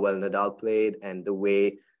 considering how well Nadal played and the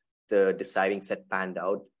way the deciding set panned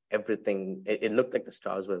out. Everything, it looked like the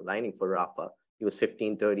stars were aligning for Rafa. He was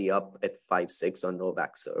 15-30 up at 5-6 on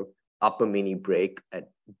Novak's serve, up a mini break at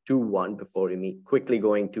 2-1 before quickly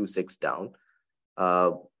going 2-6 down.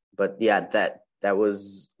 But yeah, that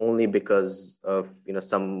was only because of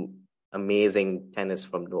some amazing tennis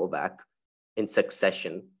from Novak in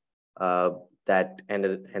succession that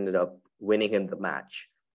ended up winning him the match.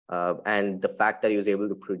 And the fact that he was able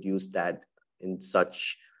to produce that in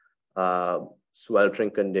such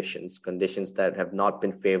sweltering conditions that have not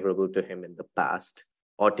been favorable to him in the past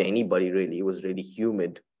or to anybody really. It was really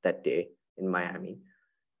humid that day in Miami.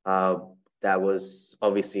 That was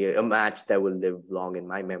obviously a match that will live long in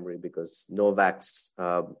my memory because Novak's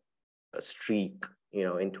streak,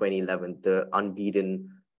 in 2011, the unbeaten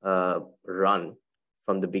run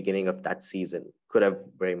from the beginning of that season could have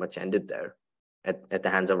very much ended there at the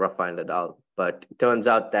hands of Rafa and Nadal. But it turns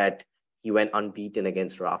out that he went unbeaten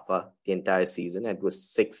against Rafa the entire season. It was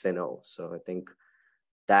 6-0. So I think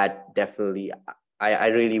that definitely, I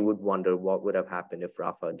really would wonder what would have happened if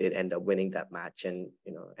Rafa did end up winning that match and,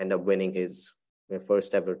 end up winning his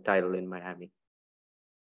first ever title in Miami.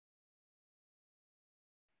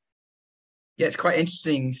 Yeah, it's quite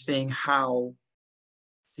interesting seeing how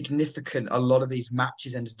significant a lot of these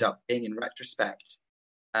matches ended up being in retrospect.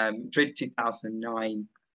 Madrid 2009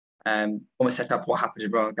 almost set up what happened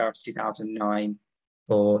in Roland Garros 2009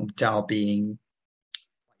 for Nadal being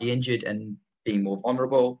injured and being more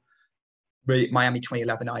vulnerable. Miami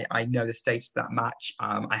 2011, I know the status of that match.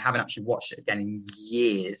 I haven't actually watched it again in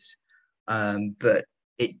years, but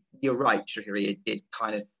you're right, Shahiri. It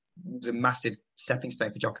kind of was a massive stepping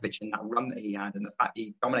stone for Djokovic in that run that he had, and the fact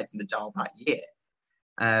he dominated Nadal that year.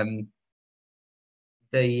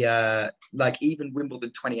 Even Wimbledon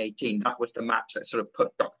 2018, that was the match that sort of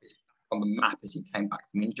put Djokovic on the map as he came back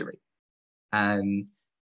from injury.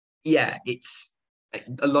 It's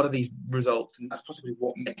a lot of these results, and that's possibly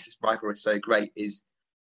what makes this rivalry so great, is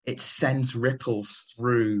it sends ripples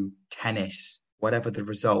through tennis, whatever the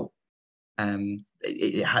result.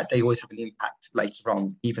 They always have an impact later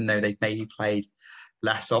on, even though they've maybe played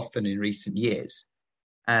less often in recent years.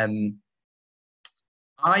 I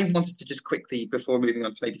wanted to just quickly, before moving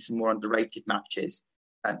on to maybe some more underrated matches,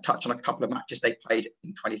 touch on a couple of matches they played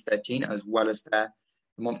in 2013, as well as the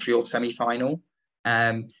Montreal semi-final.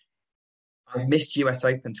 I missed US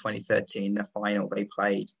Open 2013, the final they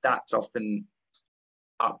played. That's often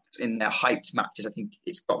up in their hyped matches. I think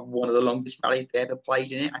it's got one of the longest rallies they ever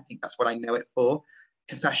played in it. I think that's what I know it for.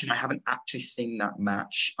 Confession, I haven't actually seen that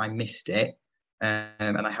match. I missed it,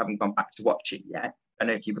 and I haven't gone back to watch it yet. I don't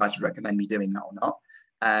know if you guys would recommend me doing that or not.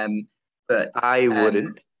 But I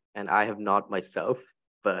wouldn't, and I have not myself.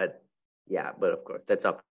 But of course, that's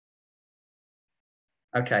up.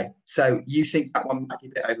 Okay, so you think that one might be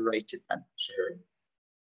a bit overrated then, Sherry?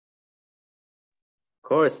 Of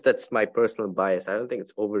course, that's my personal bias. I don't think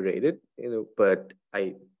it's overrated, but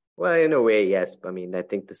in a way, yes. I mean, I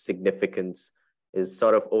think the significance is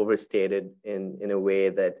sort of overstated in a way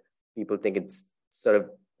that people think it's sort of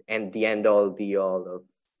the end all be all of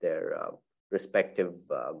their respective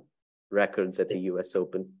records at the US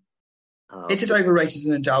Open. It's as overrated as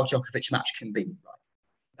an Nadal Djokovic match can be,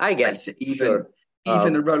 right? I guess,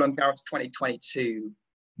 Even the Roland Garros 2022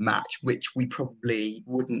 match, which we probably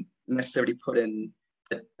wouldn't necessarily put in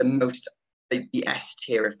the S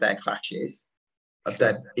tier of their clashes, of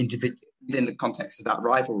their individual within the context of that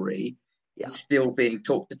rivalry is still being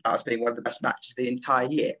talked about as being one of the best matches of the entire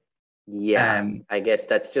year. Yeah, I guess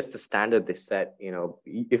that's just the standard they set.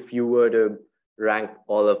 If you were to rank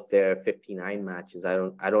all of their 59 matches, I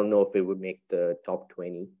don't know if it would make the top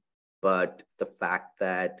 20, but the fact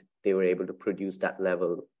that they were able to produce that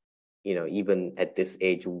level, even at this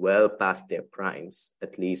age, well past their primes,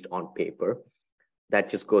 at least on paper, that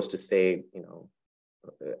just goes to say,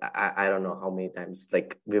 I don't know how many times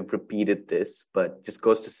like we've repeated this, but just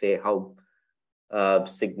goes to say how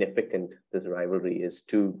significant this rivalry is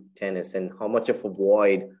to tennis and how much of a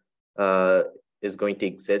void is going to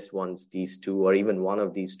exist once these two or even one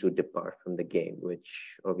of these two depart from the game,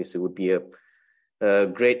 which obviously would be a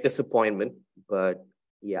great disappointment. But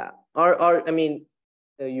yeah, or I mean,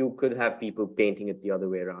 you could have people painting it the other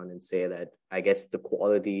way around and say that I guess the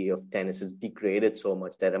quality of tennis is degraded so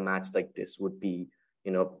much that a match like this would be,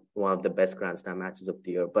 one of the best Grand Slam matches of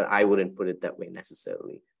the year. But I wouldn't put it that way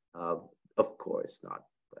necessarily. Of course not.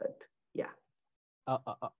 But yeah.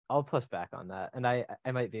 I'll push back on that, and I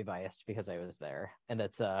might be biased because I was there, and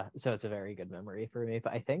it's a very good memory for me.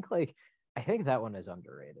 But I think that one is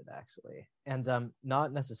underrated actually, and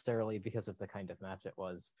not necessarily because of the kind of match it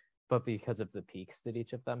was, but because of the peaks that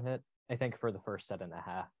each of them hit. I think for the first set and a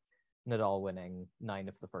half, Nadal winning 9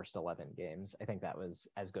 of the first 11 games, I think that was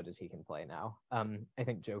as good as he can play now. I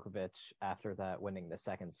think Djokovic after that winning the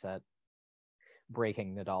second set,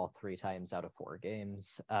 breaking Nadal 3 times out of 4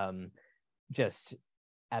 games. Just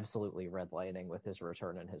absolutely redlining with his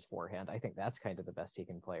return and his forehand. I think that's kind of the best he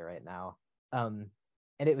can play right now. And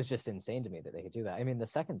it was just insane to me that they could do that. I mean, the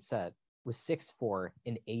second set was 6-4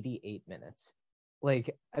 in 88 minutes.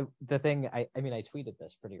 Like, I tweeted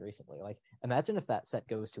this pretty recently. Like, imagine if that set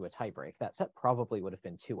goes to a tiebreak. That set probably would have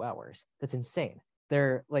been 2 hours. That's insane.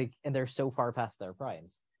 They're so far past their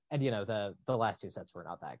primes. And, the last 2 sets were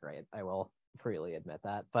not that great. I will freely admit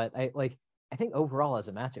that. But I think overall as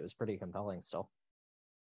a match, it was pretty compelling still.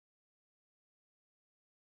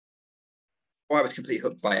 Well, I was completely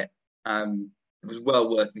hooked by it. It was well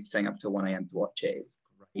worth me staying up till 1 a.m. to watch it.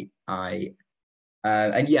 It was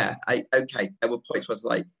great. There were points where I was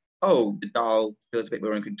like, oh, Nadal feels a bit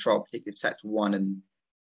more in control, particularly if sets 1 and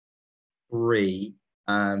 3.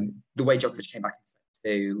 The way Djokovic came back in set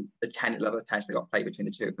 2, the level of tennis that got played between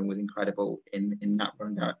the two of them was incredible in that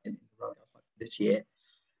Roland Garros this year.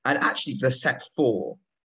 And actually, for the set 4,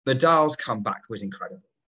 Nadal's comeback was incredible.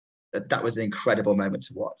 That was an incredible moment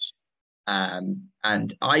to watch. And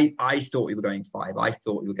I thought we were going 5. I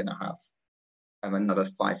thought we were going to have another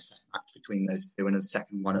 5-set match between those two and a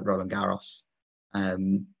second one at Roland Garros.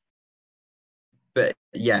 But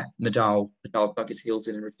yeah, Nadal dug his heels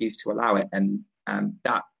in and refused to allow it. And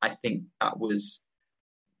that, I think, that was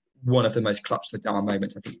one of the most clutch Nadal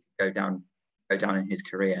moments I think could go down in his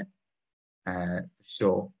career. For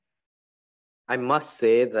sure. I must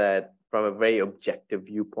say that from a very objective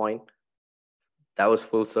viewpoint, that was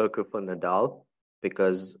full circle for Nadal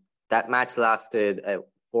because that match lasted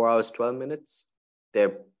 4 hours, 12 minutes.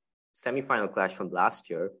 Their semifinal clash from last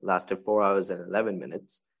year lasted 4 hours and 11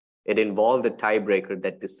 minutes. It involved a tiebreaker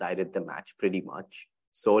that decided the match pretty much.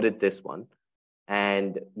 So did this one.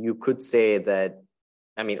 And you could say that,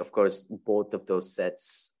 I mean, of course, both of those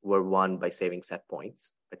sets were won by saving set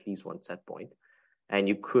points, at least one set point. And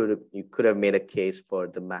you could have made a case for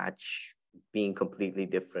the match being completely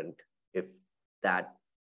different if that,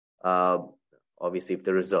 obviously, if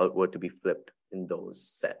the result were to be flipped in those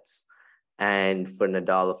sets. And for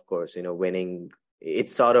Nadal, of course, winning,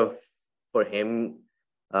 it's sort of for him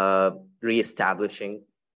reestablishing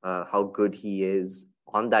how good he is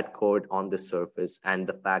on that court, on the surface, and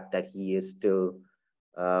the fact that he is still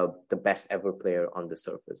the best ever player on the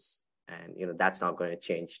surface. And, that's not going to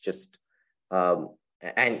change.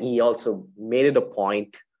 And he also made it a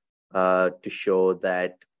point to show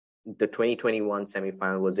that the 2021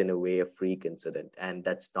 semifinal was in a way a freak incident, and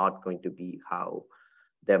that's not going to be how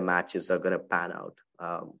their matches are going to pan out,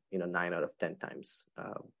 9 out of 10 times.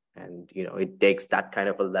 And it takes that kind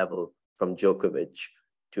of a level from Djokovic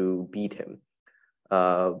to beat him.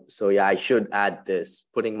 So yeah, I should add this,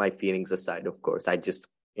 putting my feelings aside, of course.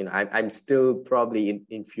 I'm still probably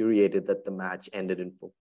infuriated that the match ended in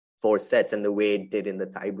 4 sets and the way it did in the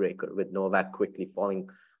tiebreaker with Novak quickly falling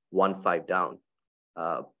 1-5 down.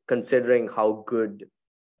 Considering how good,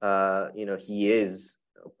 he is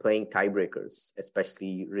playing tiebreakers,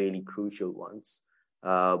 especially really crucial ones.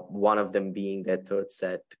 One of them being their 3rd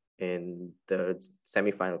set in the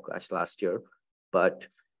semifinal clash last year. But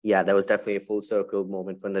yeah, that was definitely a full circle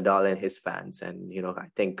moment for Nadal and his fans. And, I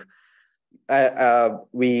think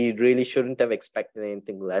we really shouldn't have expected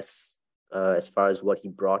anything less as far as what he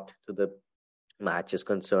brought to the match is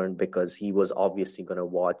concerned, because he was obviously going to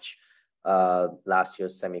watch last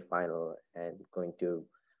year's semifinal and going to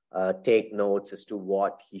take notes as to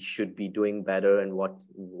what he should be doing better and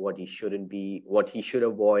what he shouldn't be, what he should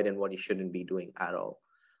avoid and what he shouldn't be doing at all.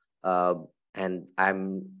 And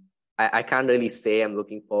I can't really say I'm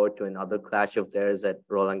looking forward to another clash of theirs at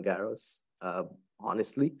Roland Garros,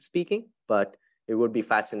 honestly speaking, but it would be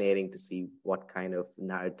fascinating to see what kind of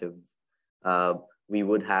narrative we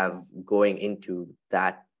would have going into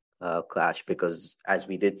that clash, because as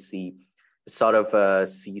we did see, sort of a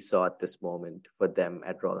seesaw at this moment for them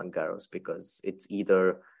at Roland Garros, because it's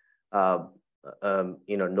either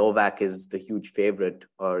Novak is the huge favorite,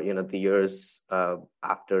 or the years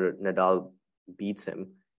after Nadal beats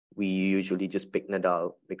him, we usually just pick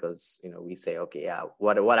Nadal because we say, okay, yeah,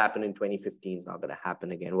 what happened in 2015 is not going to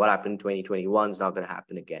happen again. What happened in 2021 is not going to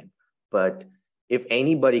happen again. But if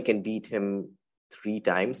anybody can beat him 3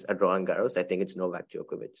 times at Roland Garros, I think it's Novak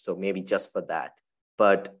Djokovic. So maybe just for that.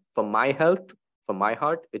 But for my health, for my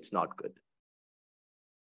heart, it's not good.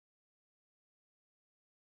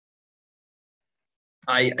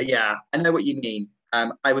 I know what you mean.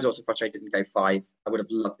 I was also frustrated it didn't go 5. I would have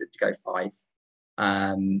loved it to go 5.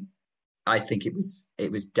 I think it was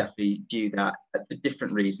definitely due that for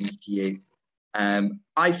different reasons to you. I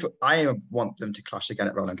want them to clash again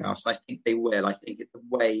at Roland Garros. I think they will. I think the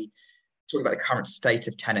way, talking about the current state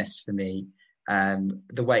of tennis for me,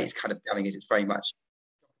 the way it's kind of going is it's very much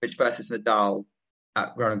Djokovic versus Nadal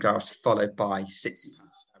at Roland Garros, followed by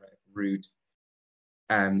Tsitsipas, Ruud.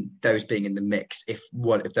 Those being in the mix if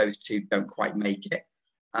one of those two don't quite make it.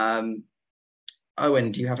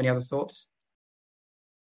 Owen, do you have any other thoughts?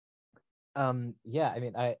 Yeah, I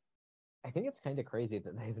mean, I think it's kind of crazy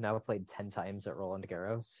that they've now played 10 times at Roland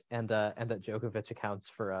Garros, and that Djokovic accounts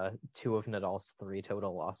for 2 of Nadal's 3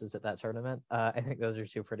 total losses at that tournament. I think those are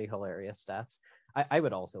 2 pretty hilarious stats. I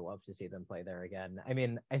would also love to see them play there again. I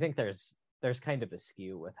mean, I think there's kind of a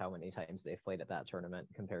skew with how many times they've played at that tournament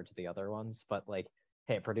compared to the other ones, but like,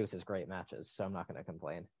 hey, it produces great matches, so I'm not going to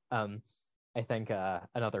complain. I think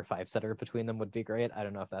another 5-setter between them would be great. I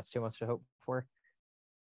don't know if that's too much to hope for.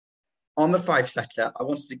 On the 5-setter, I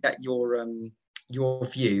wanted to get your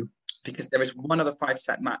view, because there is one other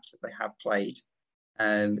 5-set match that they have played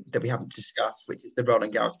that we haven't discussed, which is the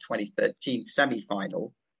Roland Garros 2013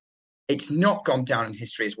 semi-final. It's not gone down in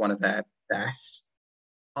history as one of their best.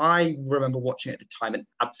 I remember watching it at the time and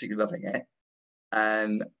absolutely loving it.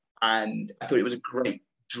 And I thought it was a great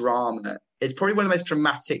drama. It's probably one of the most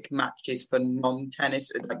dramatic matches for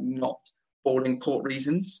non-tennis, like not boarding court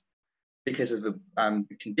reasons, because of the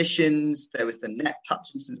conditions. There was the net touch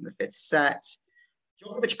incident in the 5th set.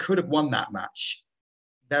 Djokovic could have won that match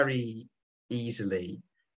very easily.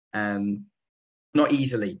 Not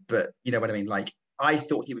easily, but you know what I mean? Like, I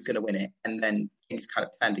thought he was going to win it, and then things kind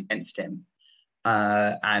of turned against him.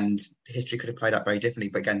 And history could have played out very differently.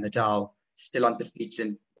 But again, Nadal still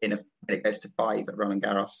undefeated when it goes to 5 at Roland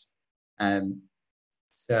Garros. But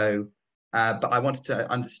I wanted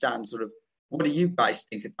to understand sort of, what do you guys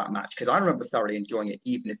think of that match? Because I remember thoroughly enjoying it,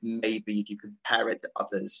 even if maybe if you compare it to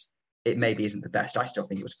others, it maybe isn't the best. I still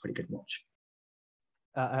think it was a pretty good watch.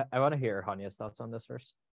 I want to hear Hanya's thoughts on this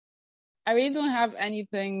first. I really don't have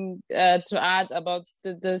anything to add about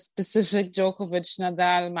the specific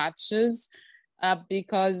Djokovic-Nadal matches,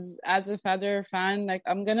 because as a Federer fan, like,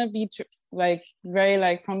 I'm gonna be very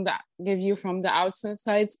like give you from the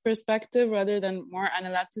outside perspective rather than more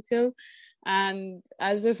analytical. And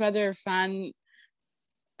as a Federer fan,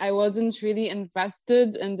 I wasn't really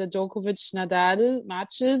invested in the Djokovic-Nadal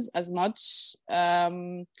matches as much.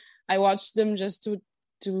 I watched them just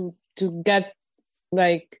to get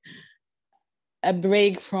like a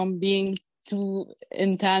break from being too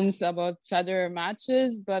intense about Federer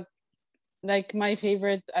matches. But like, my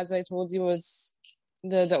favorite, as I told you, was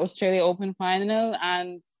the Australia Open final,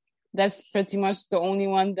 and that's pretty much the only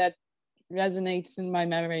one that resonates in my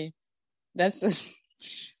memory. That's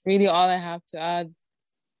really all I have to add.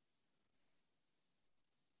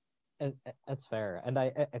 That's fair, and I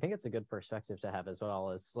think it's a good perspective to have as well,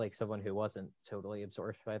 as like someone who wasn't totally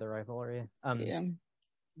absorbed by the rivalry. Yeah.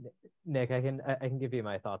 Nick, I can give you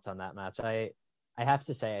my thoughts on that match. I have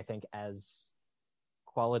to say, I think as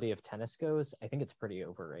quality of tennis goes, I think it's pretty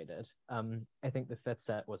overrated. I think the 5th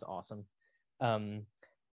set was awesome.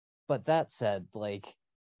 But that said, like,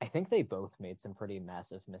 I think they both made some pretty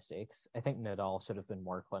massive mistakes. I think Nadal should have been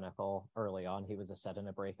more clinical early on. He was a set and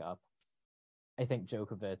a break up. I think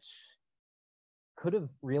Djokovic could have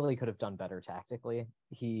done better tactically.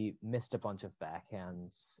 He missed a bunch of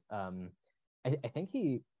backhands. I think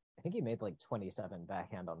he I think he made like 27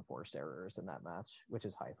 backhand unforced errors in that match, which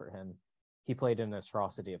is high for him. He played an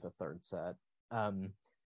atrocity of a third set.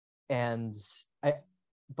 And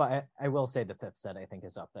I will say the fifth set I think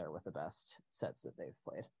is up there with the best sets that they've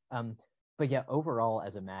played. But yeah, overall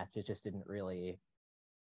as a match, it just didn't really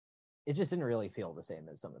feel the same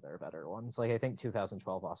as some of their better ones. Like I think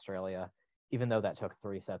 2012 Australia, even though that took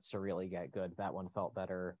 3 sets to really get good, that one felt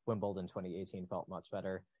better. Wimbledon 2018 felt much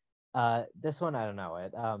better. This one, I don't know.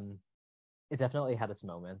 It definitely had its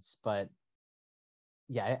moments, but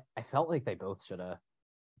yeah, I felt like they both should have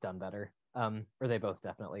done better. Or they both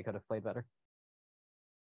definitely could have played better.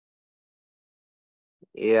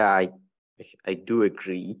 Yeah, I do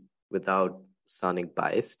agree, without sounding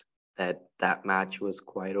biased, that match was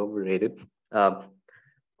quite overrated. Of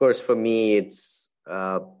course, for me, it's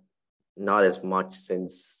not as much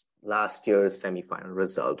since last year's semifinal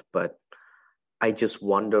result, but I just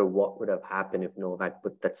wonder what would have happened if Novak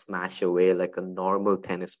put that smash away like a normal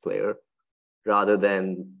tennis player, rather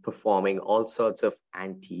than performing all sorts of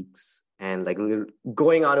antiques and like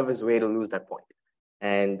going out of his way to lose that point.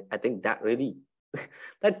 And I think that really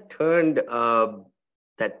that turned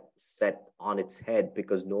that set on its head,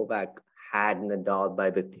 because Novak had Nadal by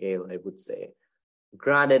the tail, I would say.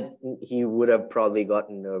 Granted, he would have probably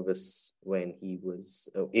gotten nervous when he was,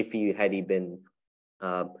 if he had been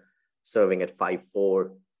serving at 5-4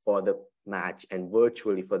 for the match and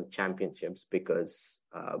virtually for the championships, because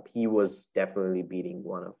he was definitely beating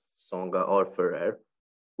one of Tsonga or Ferrer,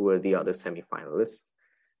 who were the other semifinalists.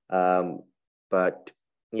 But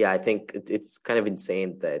yeah, I think it's kind of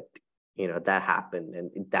insane that, that happened.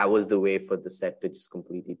 And that was the way for the set to just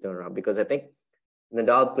completely turn around. Because I think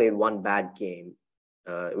Nadal played one bad game,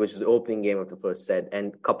 which is the opening game of the first set,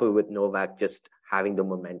 and coupled with Novak just having the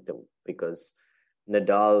momentum, because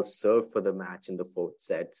Nadal served for the match in the fourth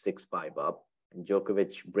set, 6-5 up, and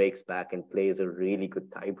Djokovic breaks back and plays a really good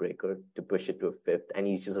tiebreaker to push it to a fifth, and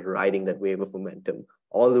he's just riding that wave of momentum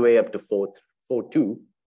all the way up to 4-2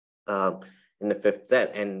 in the fifth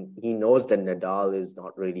set, and he knows that Nadal is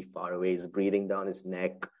not really far away. He's breathing down his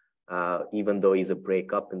neck, even though he's a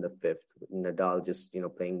break up in the fifth. Nadal just,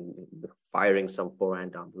 firing some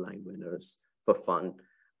forehand down the line winners for fun.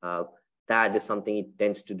 That is something he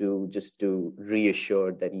tends to do just to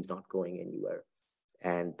reassure that he's not going anywhere.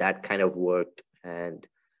 And that kind of worked. And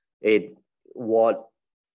what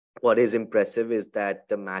is impressive is that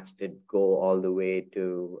the match did go all the way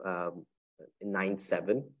to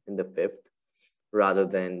 9-7 in the fifth, rather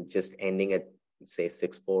than just ending at, say,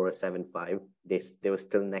 6-4 or 7-5. They were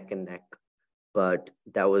still neck and neck. But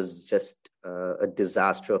that was just a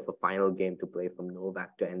disaster of a final game to play from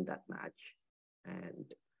Novak to end that match. And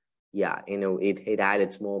yeah, it had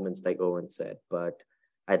its moments, like Owen said, but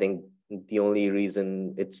I think the only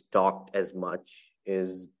reason it's talked as much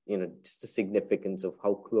is, just the significance of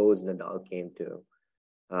how close Nadal came to,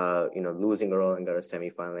 losing a Roland Garros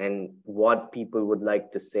semifinal, and what people would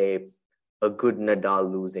like to say a good Nadal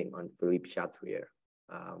losing on Philippe Chatrier,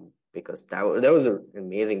 because that was an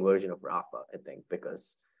amazing version of Rafa, I think,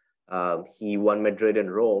 because he won Madrid and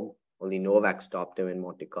Rome. Only Novak stopped him in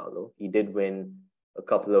Monte Carlo. He did win a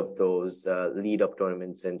couple of those lead-up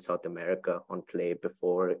tournaments in South America on clay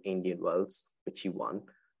before Indian Wells, which he won.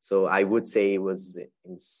 So I would say he was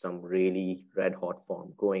in some really red-hot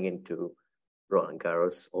form going into Roland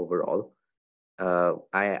Garros overall.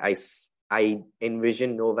 I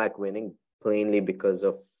envision Novak winning plainly because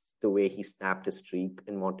of the way he snapped his streak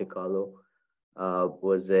in Monte Carlo.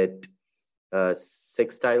 Was it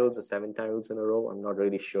 6 titles or 7 titles in a row? I'm not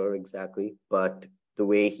really sure exactly, but the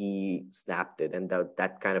way he snapped it and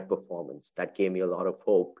that kind of performance, that gave me a lot of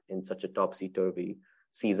hope in such a topsy-turvy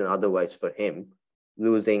season otherwise for him,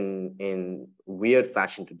 losing in weird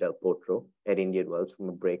fashion to Del Potro at Indian Wells from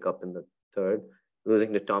a breakup in the third,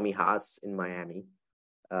 losing to Tommy Haas in Miami.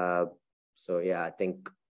 So yeah, I think,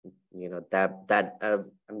 that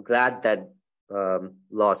I'm glad that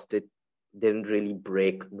lost it didn't really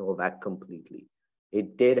break Novak completely.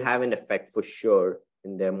 It did have an effect for sure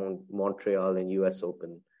in their Montreal and US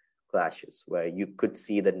Open clashes, where you could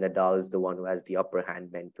see that Nadal is the one who has the upper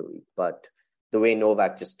hand mentally. But the way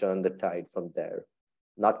Novak just turned the tide from there,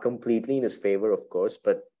 not completely in his favor, of course,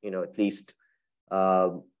 but, at least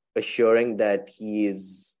assuring that he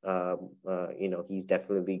is, he's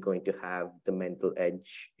definitely going to have the mental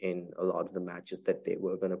edge in a lot of the matches that they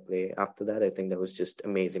were going to play after that. I think that was just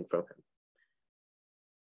amazing from him.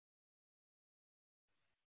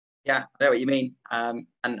 Yeah, I know what you mean. And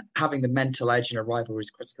having the mental edge in a rivalry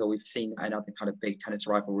is critical. We've seen that in other kind of big tennis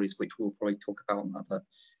rivalries, which we'll probably talk about on other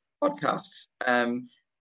podcasts.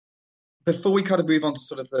 Before we kind of move on to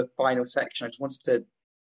sort of the final section, I just wanted to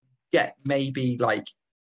maybe like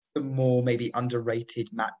the more maybe underrated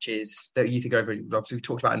matches that you think are obviously we've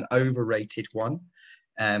talked about an overrated one,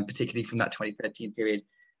 particularly from that 2013 period.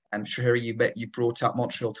 I'm sure you brought up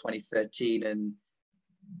Montreal 2013 and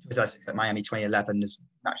Miami 2011 as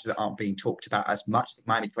matches that aren't being talked about as much.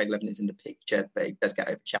 Miami 2011 is in the picture, but it does get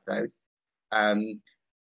overshadowed.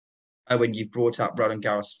 Owen, you've brought up Roland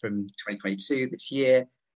Garros from 2022 this year.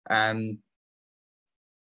 Are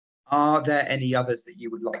there any others that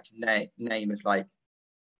you would like to name as like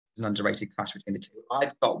an underrated clash between the two?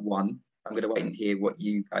 I've got one. I'm going to wait and hear what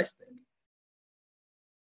you guys think.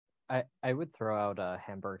 I would throw out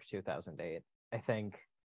Hamburg 2008. I think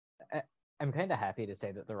I'm kind of happy to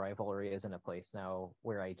say that the rivalry is in a place now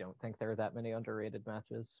where I don't think there are that many underrated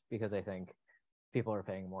matches, because I think people are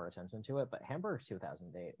paying more attention to it. But Hamburg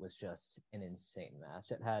 2008 was just an insane match.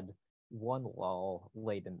 It had one lull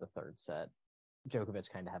late in the third set, Djokovic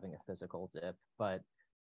kind of having a physical dip, but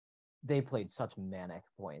they played such manic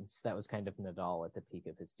points. That was kind of Nadal at the peak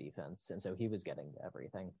of his defense, and so he was getting to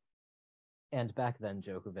everything. And back then,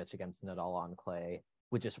 Djokovic against Nadal on clay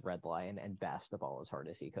would just redline and bash the ball as hard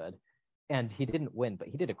as he could. And he didn't win, but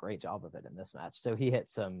he did a great job of it in this match. So he hit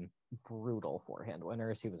some brutal forehand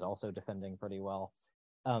winners. He was also defending pretty well.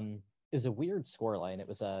 It was a weird scoreline. It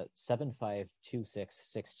was a 7-5,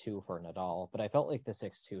 2-6, 6-2 for Nadal, but I felt like the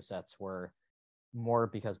 6-2 sets were more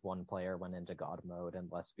because one player went into God mode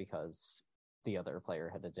and less because the other player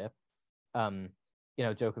had a dip.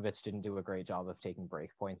 Djokovic didn't do a great job of taking break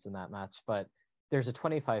points in that match, but there's a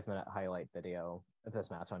 25-minute highlight video of this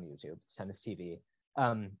match on YouTube. It's Tennis TV.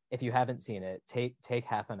 If you haven't seen it, take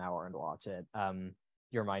half an hour and watch it.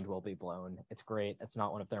 Your mind will be blown. It's great. It's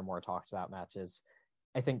not one of their more talked about matches.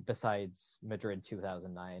 I think besides Madrid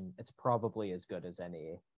 2009, it's probably as good as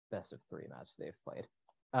any best of three match they've played.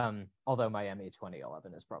 Although Miami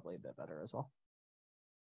 2011 is probably a bit better as well.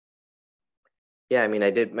 Yeah, I mean, I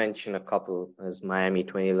did mention a couple as Miami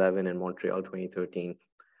 2011 and Montreal 2013.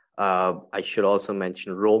 I should also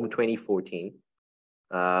mention Rome 2014,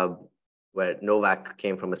 where Novak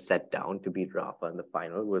came from a set down to beat Rafa in the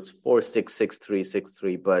final. It was 4-6, 6-3,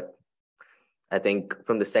 6-3. But I think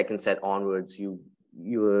from the second set onwards, you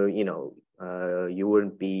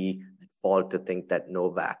wouldn't be at fault to think that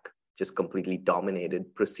Novak just completely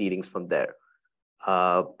dominated proceedings from there.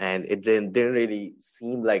 And it didn't really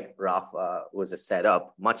seem like Rafa was a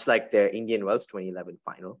setup, much like their Indian Wells 2011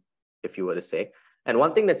 final, if you were to say. And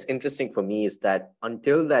one thing that's interesting for me is that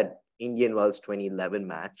until that Indian Wells 2011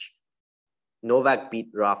 match, Novak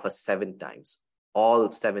beat Rafa 7 times,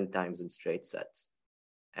 all 7 times in straight sets.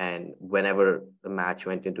 And whenever the match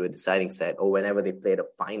went into a deciding set or whenever they played a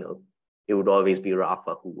final, it would always be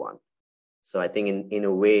Rafa who won. So I think in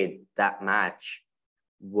a way that match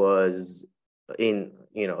was a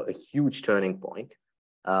huge turning point.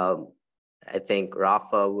 I think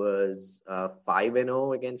Rafa was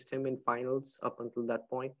 5-0 against him in finals up until that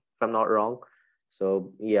point, if I'm not wrong.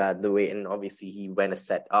 So yeah, and obviously he went a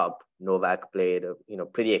set up. Novak played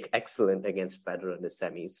pretty excellent against Federer in the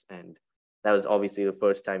semis, and that was obviously the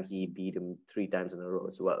first time he beat him 3 times in a row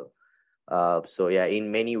as well. So yeah,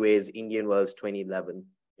 in many ways, Indian Wells 2011,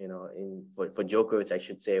 for Djokovic, I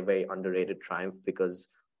should say a very underrated triumph, because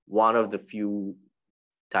one of the few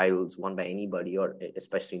titles won by anybody, or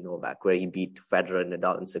especially Novak, where he beat Federer and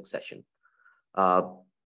Nadal in succession.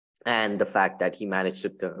 And the fact that he managed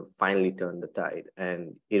to finally turn the tide.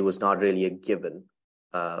 And it was not really a given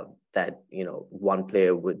that, one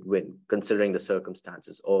player would win, considering the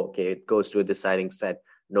circumstances. It goes to a deciding set.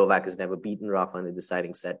 Novak has never beaten Rafa in a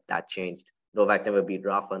deciding set. That changed. Novak never beat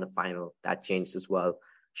Rafa in a final. That changed as well.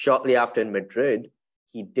 Shortly after in Madrid,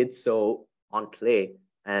 he did so on clay,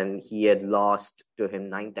 and he had lost to him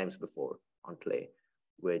 9 times before on clay,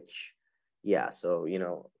 which,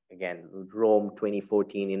 again, Rome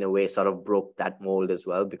 2014 in a way sort of broke that mold as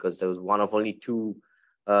well, because there was one of only 2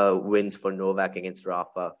 wins for Novak against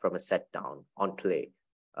Rafa from a set down on clay.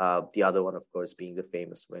 The other one, of course, being the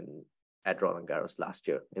famous win at Roland Garros last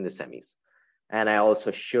year in the semis. And I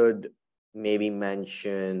also should maybe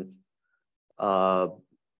mention,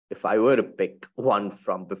 if I were to pick one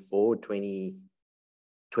from before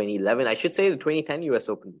 2011, I should say the 2010 US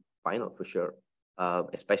Open final for sure,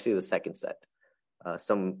 especially the second set.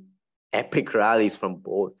 Some epic rallies from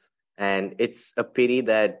both. And it's a pity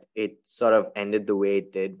that it sort of ended the way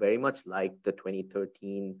it did, very much like the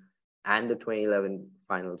 2013 and the 2011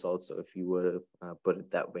 finals also, if you were to put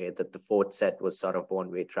it that way, that the fourth set was sort of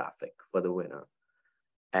one-way traffic for the winner.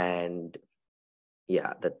 And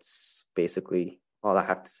yeah, that's basically all I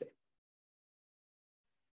have to say.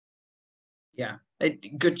 Yeah,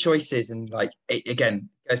 good choices, and like it again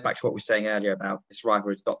goes back to what we were saying earlier about this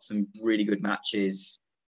rivalry. It's got some really good matches,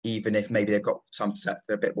 even if maybe they've got some sets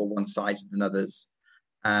that are a bit more one-sided than others.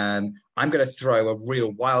 I'm going to throw a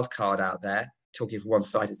real wild card out there, talking of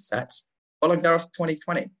one-sided sets. Roland Garros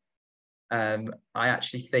 2020. I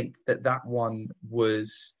actually think that one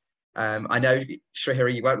was. I know,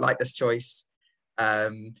 Shrihari, you won't like this choice,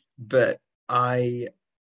 but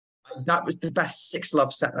that was the best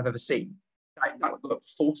six-love set I've ever seen. That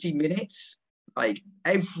was 40 minutes. Like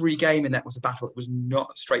every game in that was a battle. It was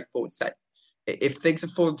not a straightforward set. If things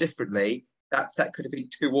had fallen differently, that set could have been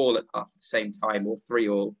 2-2 at half the same time or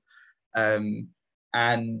 3-3.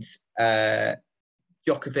 And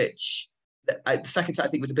Djokovic, the second set I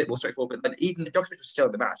think was a bit more straightforward, but then even Djokovic was still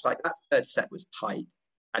in the match. Like that third set was tight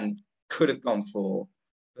and could have gone 4,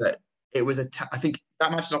 but it was I think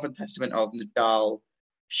that match is often a testament of Nadal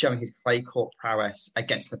showing his clay court prowess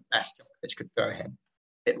against the best Djokovic could throw him.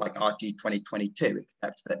 A bit like RG 2022,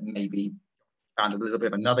 except that maybe found a little bit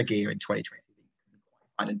of another gear in 2020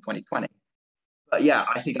 and in 2020. But yeah,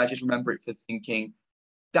 I think I just remember it for thinking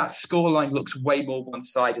that scoreline looks way more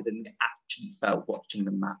one-sided than it actually felt watching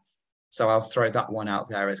the match. So I'll throw that one out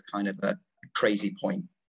there as kind of a crazy point.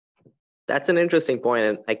 That's an interesting point,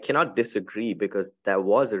 and I cannot disagree because that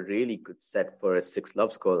was a really good set for a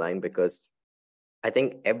 6-love scoreline because I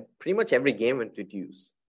think pretty much every game went to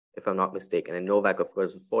deuce, if I'm not mistaken. And Novak, of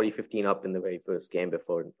course, was 40-15 up in the very first game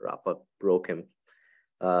before Rafa broke him.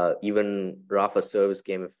 Even Rafa's service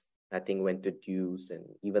game, I think, went to deuce. And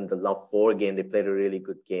even the Love 4 game, they played a really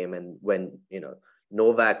good game. And when,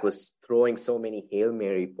 Novak was throwing so many Hail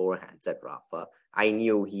Mary forehands at Rafa, I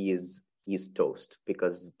knew he's toast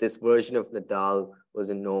because this version of Nadal was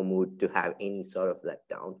in no mood to have any sort of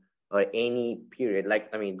letdown or any period.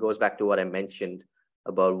 It goes back to what I mentioned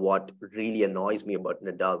about what really annoys me about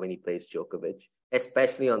Nadal when he plays Djokovic.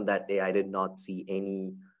 Especially on that day, I did not see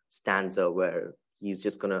any stanza where he's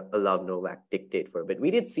just going to allow Novak dictate for a bit. We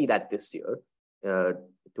did see that this year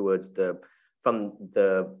from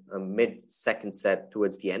the mid-second set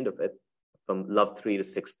towards the end of it, from Love 3 to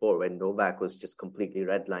 6-4, when Novak was just completely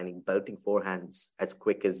redlining, belting forehands as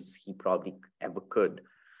quick as he probably ever could.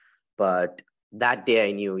 But that day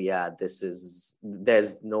I knew,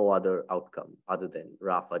 there's no other outcome other than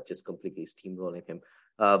Rafa just completely steamrolling him.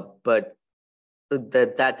 But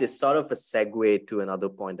that is sort of a segue to another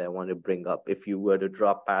point I want to bring up. If you were to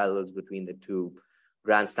draw parallels between the two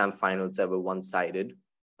Grand Slam finals that were one-sided,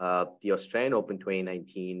 the Australian Open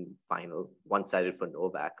 2019 final, one-sided for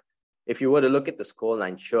Novak. If you were to look at the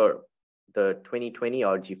scoreline, sure, the 2020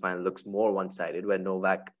 RG final looks more one-sided, where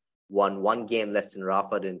Novak won one game less than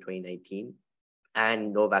Rafa did in 2019.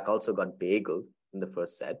 And Novak also got bageled in the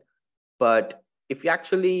first set. But if you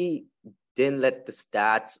actually didn't let the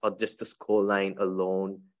stats or just the scoreline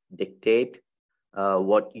alone dictate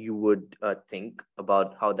what you would think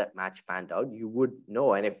about how that match panned out, you would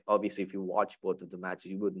know. And if you watch both of the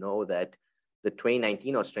matches, you would know that the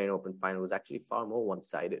 2019 Australian Open final was actually far more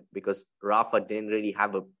one-sided because Rafa didn't really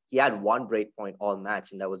he had one break point all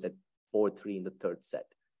match, and that was at 4-3 in the third set.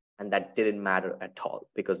 And that didn't matter at all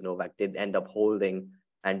because Novak did end up holding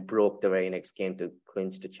and broke the very next game to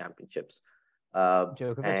clinch the championships.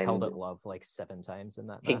 Djokovic held at love like 7 times in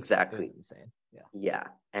that match. Exactly. It was insane. Yeah.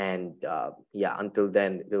 And until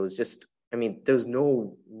then, there was just, there was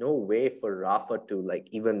no way for Rafa to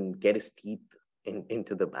even get his teeth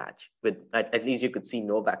into the match. But at least you could see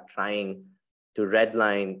Novak trying to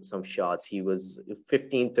redline some shots. He was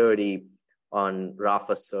 15-30 on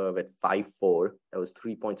Rafa's serve at 5-4. That was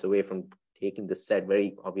 3 points away from taking the set.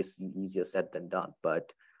 Very obviously easier said than done.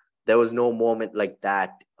 But there was no moment like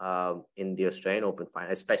that in the Australian Open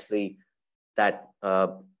final, especially that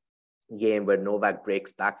game where Novak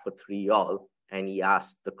breaks back for 3-all and he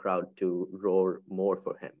asked the crowd to roar more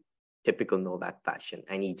for him. Typical Novak fashion.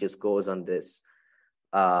 And he just goes on this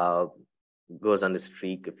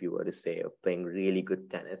streak, if you were to say, of playing really good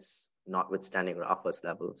tennis, notwithstanding Rafa's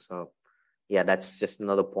level. So yeah, that's just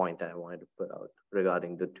another point I wanted to put out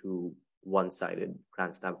regarding the two one-sided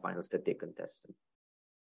Grand Slam finals that they contested.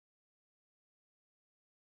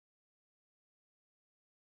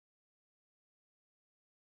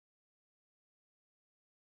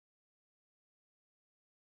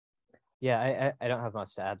 Yeah, I don't have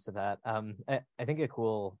much to add to that. I think a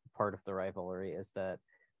cool part of the rivalry is that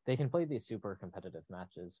they can play these super competitive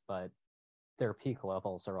matches, but their peak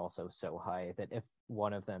levels are also so high that if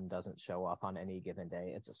one of them doesn't show up on any given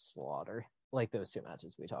day, it's a slaughter. Like those two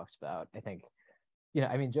matches we talked about. I think,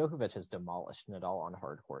 Djokovic has demolished Nadal on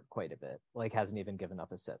hard court quite a bit. Hasn't even given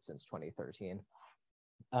up a set since 2013.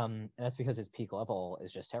 And that's because his peak level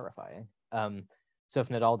is just terrifying. So if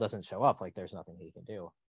Nadal doesn't show up, like there's nothing he can do.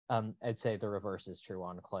 I'd say the reverse is true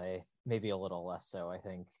on clay, maybe a little less so. I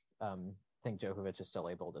think Djokovic is still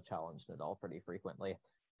able to challenge Nadal pretty frequently,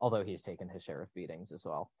 although he's taken his share of beatings as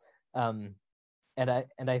well. And I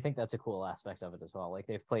think that's a cool aspect of it as well. Like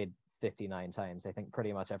they've played 59 times. I think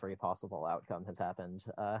pretty much every possible outcome has happened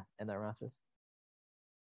in their matches.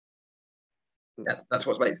 That's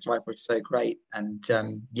what makes the rivalry so great. And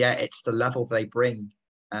it's the level they bring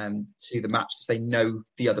to the match because they know who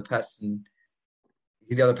the other person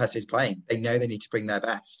is playing. They know they need to bring their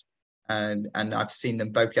best. And I've seen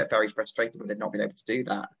them both get very frustrated when they've not been able to do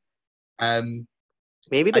that.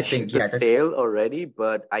 Maybe the sale already,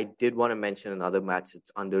 but I did want to mention another match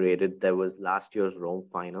that's underrated. There was last year's Rome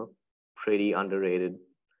final. Pretty underrated.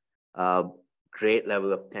 Great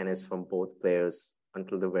level of tennis from both players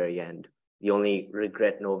until the very end. The only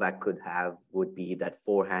regret Novak could have would be that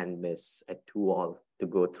forehand miss at 2-all to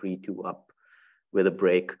go 3-2 up with a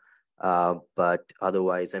break. But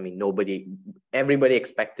otherwise, I mean, everybody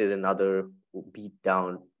expected another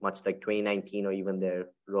beatdown, much like 2019 or even their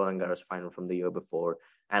Roland Garros final from the year before.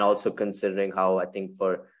 And also considering how I think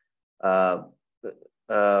for the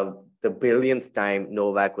billionth time,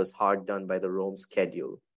 Novak was hard done by the Rome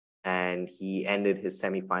schedule. And he ended his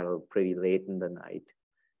semifinal pretty late in the night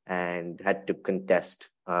and had to contest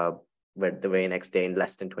the very next day in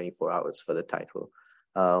less than 24 hours for the title.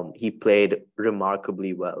 He played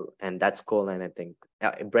remarkably well, and that's cool. And I think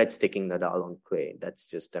breathtaking Nadal on clay. That's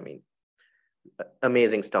just,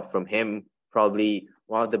 amazing stuff from him. Probably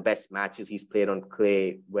one of the best matches he's played on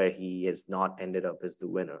clay where he has not ended up as the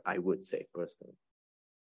winner, I would say personally.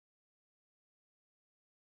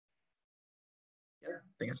 Yeah,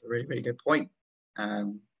 I think that's a really, really good point. I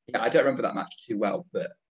don't remember that match too well,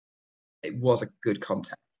 but it was a good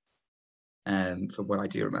contest from what I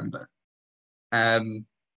do remember.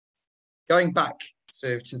 Going back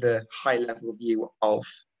to the high level view of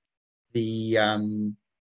the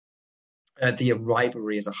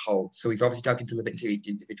rivalry as a whole. So we've obviously dug into a little bit into each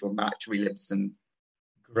individual match, relived some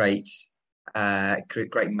great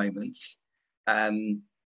moments.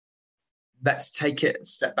 Let's take it a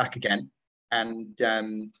step back again, and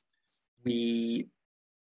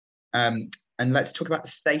let's talk about the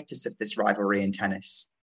status of this rivalry in tennis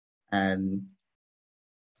between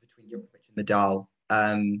Djokovic and Nadal.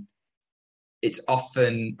 It's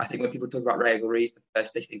often, I think when people talk about rivalries, the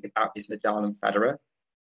first they think about is Nadal and Federer.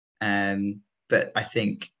 But I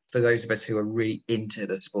think for those of us who are really into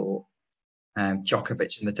the sport,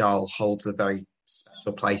 Djokovic and Nadal holds a very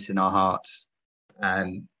special place in our hearts.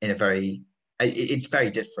 It's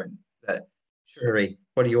very different. But Shuri,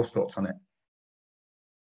 what are your thoughts on it?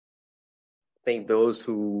 I think those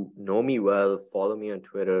who know me well, follow me on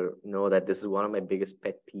Twitter, know that this is one of my biggest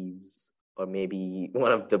pet peeves, or maybe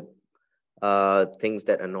one of the things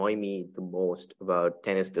that annoy me the most about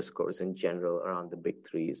tennis discourse in general around the big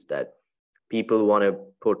three is that people want to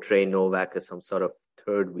portray Novak as some sort of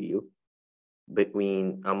third wheel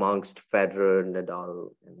amongst Federer,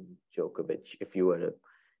 Nadal, and Djokovic, if you were to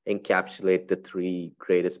encapsulate the three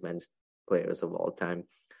greatest men's players of all time.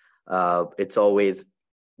 It's always,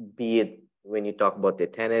 be it when you talk about their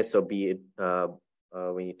tennis or be it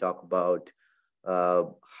when you talk about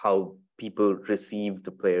how people receive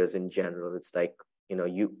the players in general. It's like,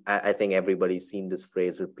 I think everybody's seen this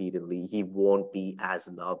phrase repeatedly. He won't be as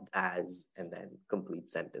loved as, and then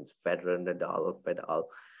complete sentence, Federer, Nadal, or Fedal.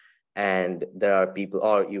 And there are people,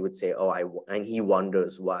 or you would say, and he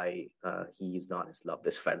wonders why he's not as loved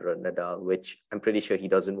as Federer and Nadal, which I'm pretty sure he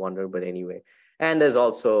doesn't wonder, but anyway. And there's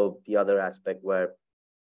also the other aspect where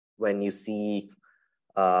when you see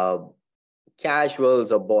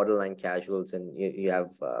casuals or borderline casuals, and you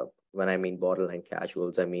have, when I mean borderline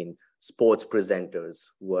casuals, I mean sports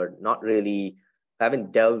presenters who are not really,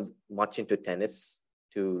 haven't delved much into tennis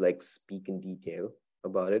to like speak in detail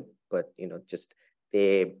about it, but just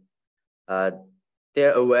they're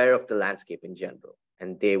aware of the landscape in general,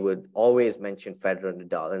 and they would always mention Federer and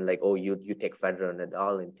Nadal, and like, you take Federer and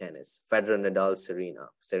Nadal in tennis, Federer, Nadal,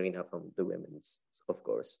 Serena from the women's, of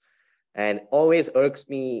course, and always irks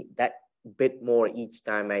me that bit more each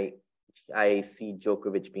time I see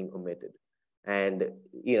Djokovic being omitted. And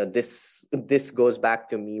this goes back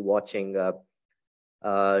to me watching Neil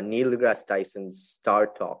deGrasse Tyson's Star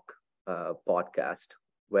Talk podcast,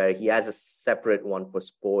 where he has a separate one for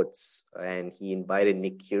sports, and he invited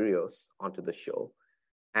Nick Kyrgios onto the show.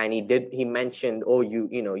 And he mentioned,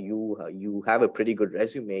 you have a pretty good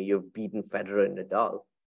resume. You've beaten Federer and Nadal.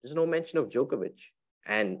 There's no mention of Djokovic.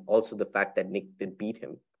 And also the fact that Nick did beat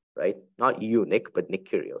him, right? Not you, Nick, but Nick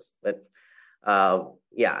Kyrgios. But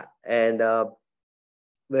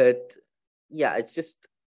but yeah, it's just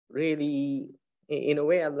really, in a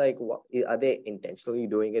way, I'm like, what, are they intentionally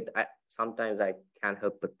doing it? Sometimes I can't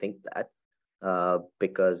help but think that,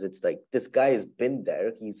 because it's like, this guy has been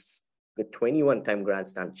there. He's a 21-time Grand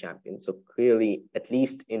Slam champion. So clearly, at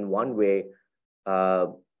least in one way,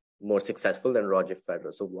 more successful than Roger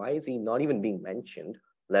Federer. So why is he not even being mentioned,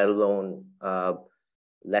 let alone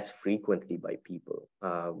less frequently by people?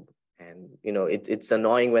 And, it's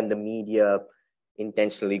annoying when the media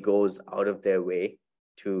intentionally goes out of their way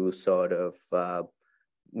to sort of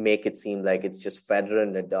make it seem like it's just Federer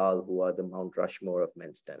and Nadal who are the Mount Rushmore of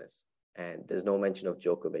men's tennis. And there's no mention of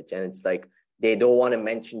Djokovic. And it's like, they don't want to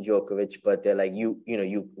mention Djokovic, but they're like, you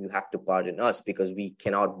have to pardon us because we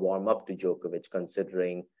cannot warm up to Djokovic,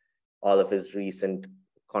 considering all of his recent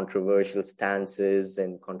controversial stances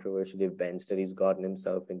and controversial events that he's gotten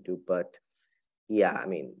himself into. But yeah, I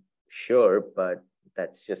mean, sure, but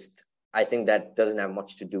that's just, I think that doesn't have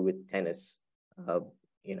much to do with tennis,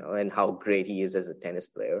 and how great he is as a tennis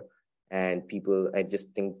player. And people, I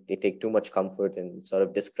just think they take too much comfort in sort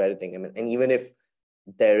of discrediting him. And even if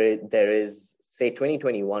there is, say,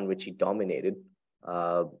 2021, which he dominated,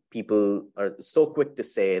 people are so quick to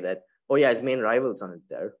say that, oh yeah, his main rivals aren't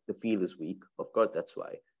there, the field is weak. Of course, that's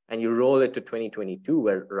why. And you roll it to 2022,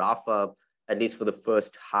 where Rafa, at least for the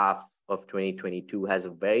first half of 2022, has a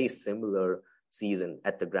very similar season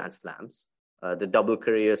at the Grand Slams, the double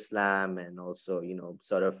career slam, and also,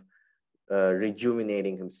 sort of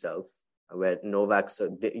rejuvenating himself, where Novak,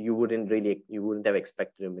 you wouldn't have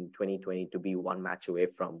expected him in 2020 to be one match away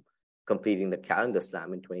from completing the calendar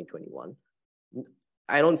slam in 2021.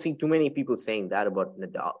 I don't see too many people saying that about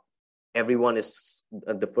Nadal. Everyone is,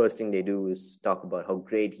 the first thing they do is talk about how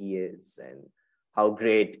great he is and how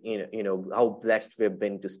great, how blessed we've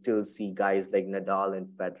been to still see guys like Nadal and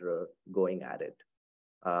Federer going at it,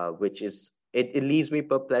 which is, it leaves me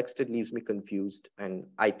perplexed, it leaves me confused. And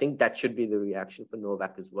I think that should be the reaction for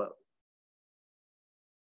Novak as well.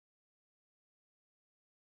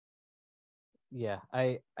 Yeah,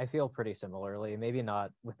 I feel pretty similarly, maybe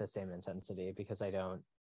not with the same intensity, because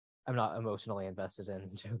I'm not emotionally invested in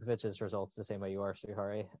Djokovic's results the same way you are,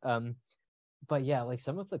 Srihari. But yeah, like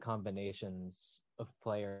some of the combinations of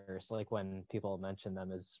players, like when people mention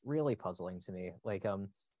them, is really puzzling to me. Like,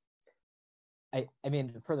 I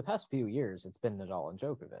mean, for the past few years, it's been Nadal and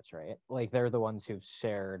Djokovic, right? Like they're the ones who've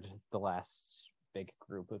shared the last big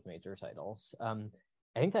group of major titles.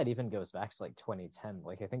 I think that even goes back to like 2010.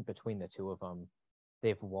 Like I think between the two of them,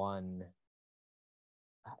 they've won.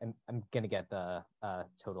 I'm gonna get the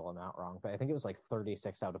total amount wrong, but I think it was like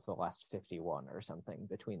 36 out of the last 51 or something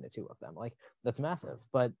between the two of them. Like that's massive.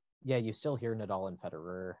 But yeah, you still hear Nadal and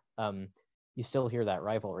Federer. You still hear that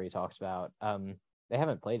rivalry talked about. They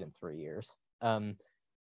haven't played in 3 years.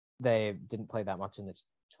 They didn't play that much in the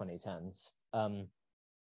 2010s.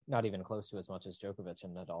 Not even close to as much as Djokovic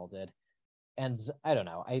and Nadal did. And I don't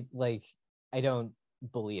know. I don't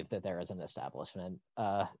believe that there is an establishment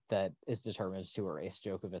that is determined to erase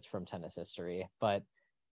Djokovic from tennis history. But,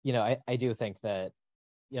 I do think that,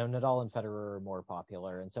 Nadal and Federer are more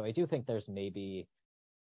popular. And so I do think there's maybe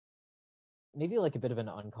like a bit of an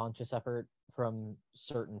unconscious effort from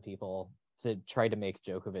certain people to try to make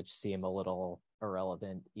Djokovic seem a little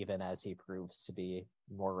irrelevant, even as he proves to be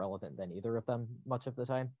more relevant than either of them much of the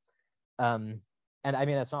time. And I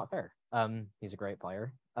mean, that's not fair. He's a great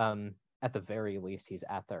player. At the very least, he's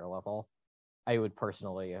at their level. I would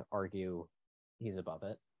personally argue he's above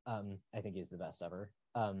it. I think he's the best ever.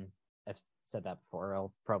 I've said that before.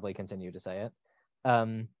 I'll probably continue to say it.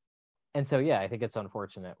 And so, yeah, I think it's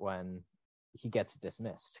unfortunate when he gets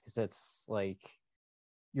dismissed, because it's like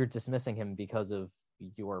you're dismissing him because of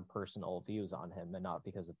your personal views on him and not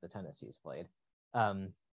because of the tennis he's played.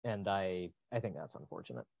 And I think that's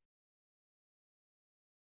unfortunate.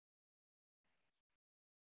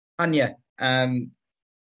 Anya,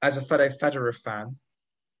 as a fellow Federer fan,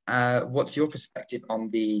 what's your perspective on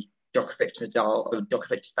the Djokovic-Nadal or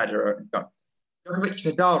Djokovic-Federer,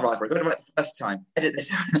 Djokovic-Nadal rivalry? I got it right the first time. Edit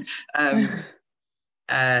this out.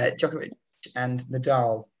 Djokovic and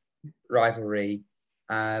Nadal rivalry,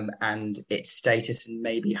 and its status and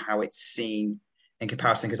maybe how it's seen in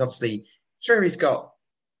comparison. Because obviously, sure, he's got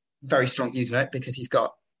very strong views on it because he's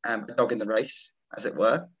got a dog in the race, as it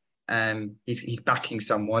were. He's backing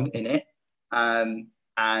someone in it.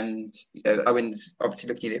 And Owen's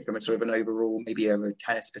obviously looking at it from a sort of an overall, maybe a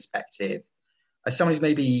tennis perspective. As someone who's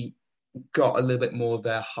maybe got a little bit more of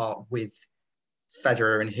their heart with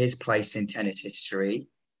Federer and his place in tennis history,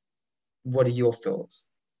 what are your thoughts?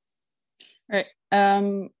 Right.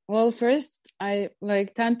 Well, first,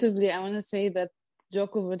 tentatively, I want to say that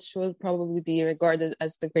Djokovic will probably be regarded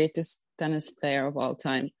as the greatest tennis player of all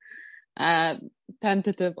time.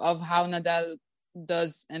 Tentative of how Nadal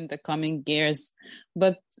does in the coming years.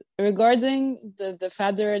 But regarding the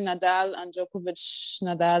Federer, Nadal, and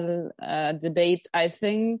Djokovic-Nadal debate, I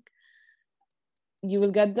think you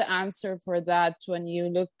will get the answer for that when you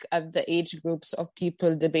look at the age groups of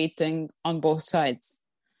people debating on both sides.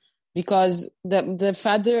 Because the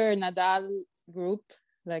Federer-Nadal group,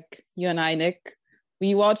 like you and I, Nick,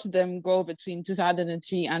 we watched them go between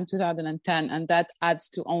 2003 and 2010, and that adds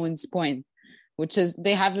to Owen's point, which is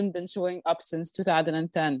they haven't been showing up since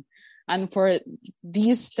 2010. And for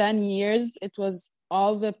these 10 years, it was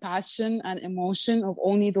all the passion and emotion of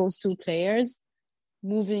only those two players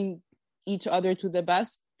moving each other to the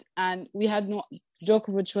best. And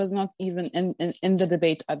Djokovic was not even in the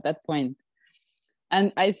debate at that point.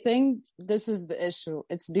 And I think this is the issue.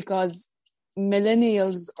 It's because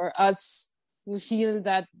millennials or us, we feel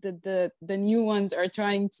that the new ones are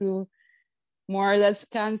trying to more or less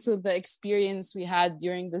cancel the experience we had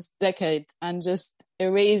during this decade and just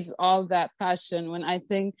erase all that passion, when I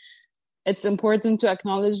think it's important to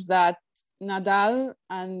acknowledge that Nadal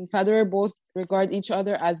and Federer both regard each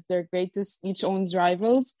other as their greatest, each own's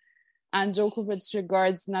rivals. And Djokovic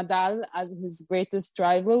regards Nadal as his greatest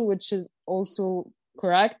rival, which is also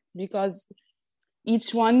correct, because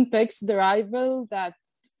each one picks the rival that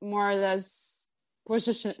more or less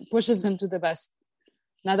pushes him to the best.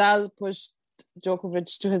 Nadal pushed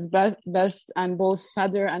Djokovic to his best, and both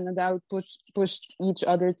Federer and Nadal pushed each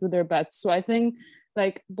other to their best. So I think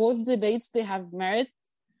like both debates, they have merit.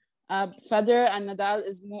 Federer and Nadal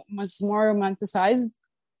is much more romanticized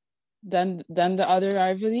than the other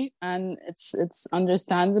rivalry, and it's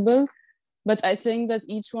understandable. But I think that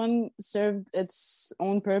each one served its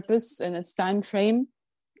own purpose and its time frame,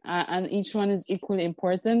 and each one is equally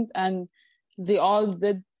important. And they all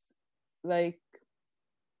did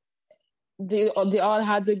they all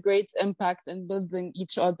had a great impact in building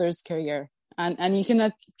each other's career. And you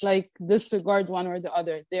cannot disregard one or the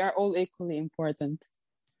other. They are all equally important.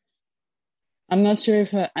 I'm not sure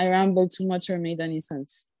if I rambled too much or made any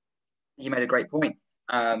sense. You made a great point.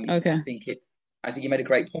 Okay. I think you made a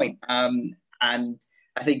great point. And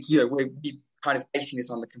I think, we're kind of basing this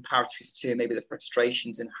on the comparatives too, maybe the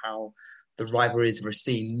frustrations and how the rivalries were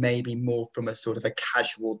seen, maybe more from a sort of a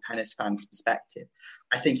casual tennis fan's perspective.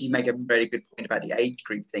 I think you make a very good point about the age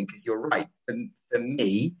group thing, because you're right. For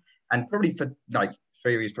me, and probably for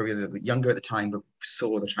he was probably a little bit younger at the time, but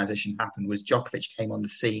saw the transition happen, was Djokovic came on the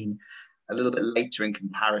scene a little bit later in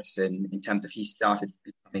comparison, in terms of he started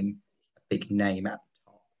becoming a big name at the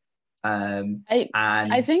top.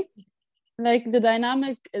 I think the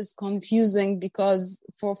dynamic is confusing, because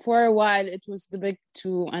for a while it was the big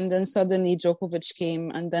two, and then suddenly Djokovic came,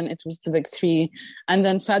 and then it was the big three, and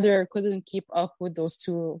then Federer couldn't keep up with those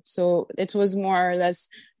two. So it was more or less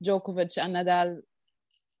Djokovic and Nadal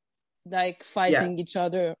fighting each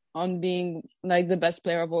other on being the best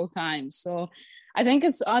player of all time. So I think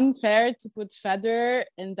it's unfair to put Federer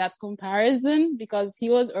in that comparison, because he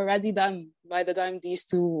was already done by the time these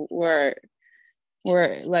two were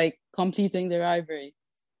completing the rivalry.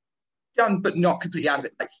 Done, but not completely out of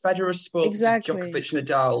it. Federer spoiled the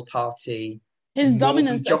Djokovic-Nadal party. His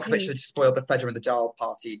dominance, Djokovic had spoiled the Federer and Nadal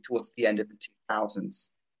party towards the end of the 2000s.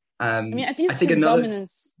 At least his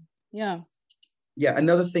dominance, yeah. Yeah,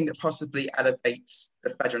 another thing that possibly elevates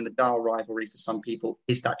the Federer and Nadal rivalry for some people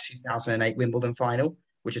is that 2008 Wimbledon final,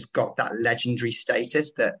 which has got that legendary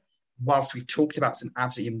status that, whilst we've talked about some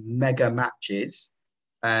absolutely mega matches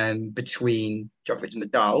between Djokovic and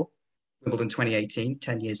Nadal, Wimbledon 2018,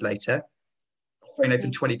 10 years later, Australian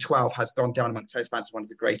Open 2012 has gone down amongst tennis fans as one of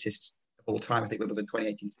the greatest of all time. I think Wimbledon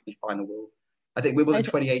 2018 semi-final will. I think Wimbledon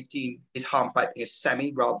 2018 is harmed by being a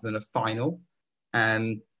semi rather than a final.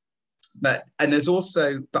 But I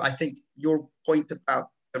think your point about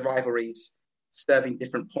the rivalries serving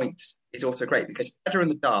different points is also great, because Federer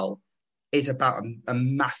and Nadal is about a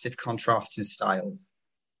massive contrast in styles.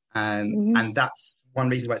 And that's one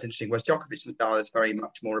reason why it's interesting, whereas Djokovic and Nadal is very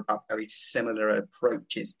much more about very similar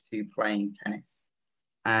approaches to playing tennis.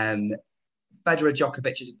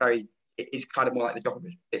 Federer-Djokovic is kind of more like the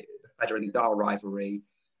Federer and Nadal rivalry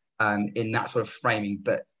in that sort of framing,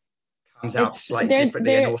 but comes out slightly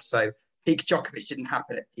differently. And also, peak Djokovic didn't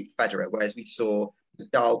happen at peak Federer, whereas we saw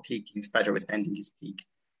Nadal peaking as Federer was ending his peak.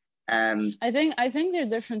 I think they're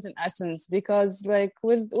different in essence, because with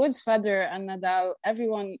Federer and Nadal,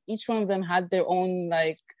 each one of them had their own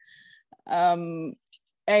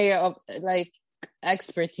area of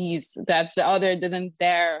expertise that the other didn't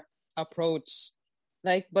dare approach.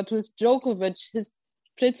 But with Djokovic, his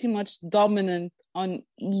pretty much dominant on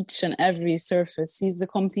each and every surface. He's the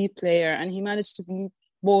complete player, and he managed to beat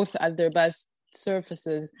both at their best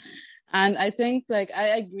surfaces. And I think, like,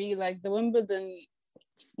 I agree, like, the Wimbledon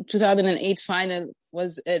 2008 final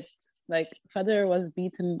was it. Like, Federer was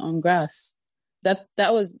beaten on grass. That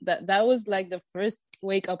was like the first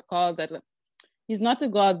wake-up call that, like, he's not a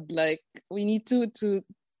god. Like, we need to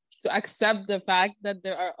accept the fact that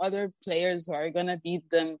there are other players who are gonna beat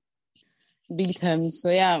him. So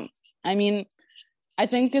yeah, I mean, I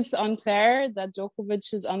think it's unfair that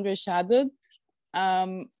Djokovic is undershadowed.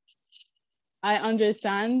 I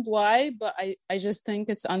understand why, but I just think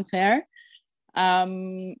it's unfair.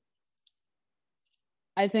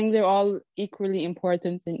 I think they're all equally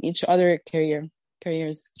important in each other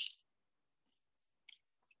careers.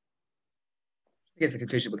 Here's the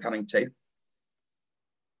conclusion we're coming to.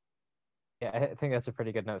 Yeah, I think that's a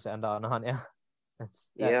pretty good note to end on, Hanya. I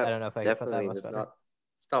don't know if I can put that much better.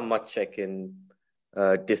 It's not much I can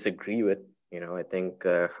disagree with. I think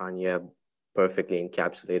Hanya perfectly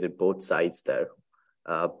encapsulated both sides there.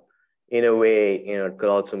 In a way, it could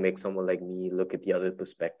also make someone like me look at the other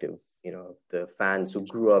perspective. The fans who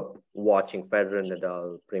grew up watching Federer and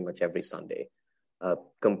Nadal pretty much every Sunday,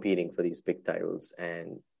 competing for these big titles,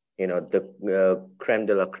 and the creme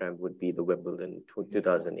de la creme would be the Wimbledon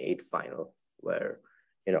 2008 final, where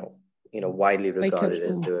widely regarded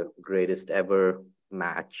as the greatest ever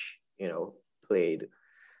match played,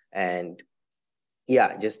 and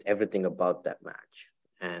yeah, just everything about that match,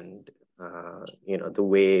 and the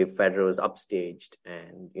way Federer was upstaged,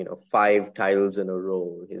 and 5 titles in a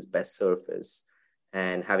row, his best surface,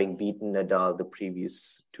 and having beaten Nadal the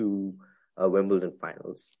previous 2 Wimbledon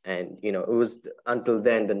finals. And it was until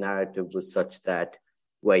then the narrative was such that,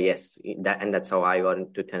 well, yes, that's how I got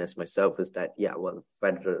into tennis myself, is that, yeah, well,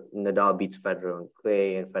 Nadal beats Federer on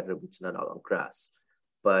clay and Federer beats Nadal on grass.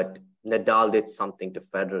 But Nadal did something to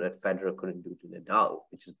Federer that Federer couldn't do to Nadal,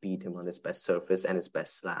 which is beat him on his best surface and his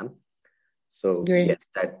best slam. So yes,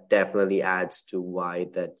 that definitely adds to why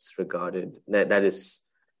that's regarded, that is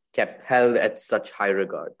kept held at such high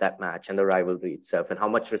regard, that match and the rivalry itself, and how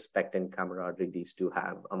much respect and camaraderie these two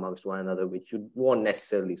have amongst one another, which you won't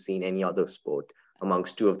necessarily see in any other sport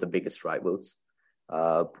amongst 2 of the biggest rivals,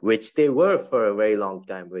 which they were for a very long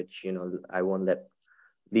time, which, I won't let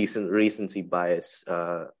recency bias,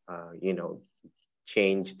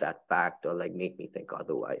 change that fact or like make me think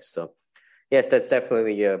otherwise. So yes, that's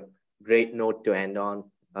definitely a great note to end on.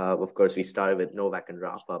 Of course, we started with Novak and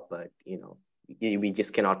Rafa, but, we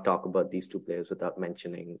just cannot talk about these 2 players without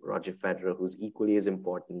mentioning Roger Federer, who's equally as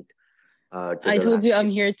important. I told you I'm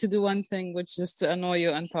here to do one thing, which is to annoy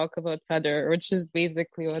you and talk about Federer, which is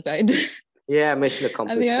basically what I did. Yeah, mission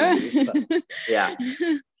accomplished.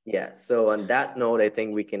 Yeah. So on that note, I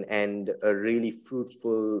think we can end a really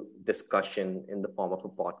fruitful discussion in the form of a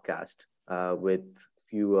podcast with a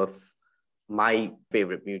few of my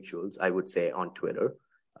favorite mutuals, I would say, on Twitter.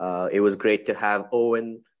 It was great to have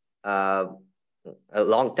Owen, a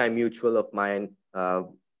longtime mutual of mine,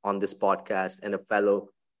 on this podcast, and a fellow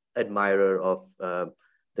admirer of the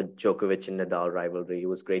Djokovic and Nadal rivalry. It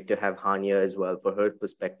was great to have Hanya as well for her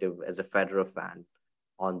perspective as a Federer fan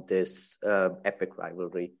on this epic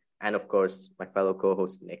rivalry. And of course, my fellow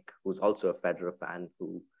co-host Nick, who's also a Federer fan,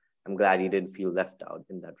 who I'm glad he didn't feel left out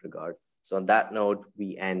in that regard. So on that note,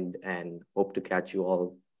 we end and hope to catch you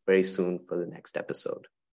all very soon for the next episode.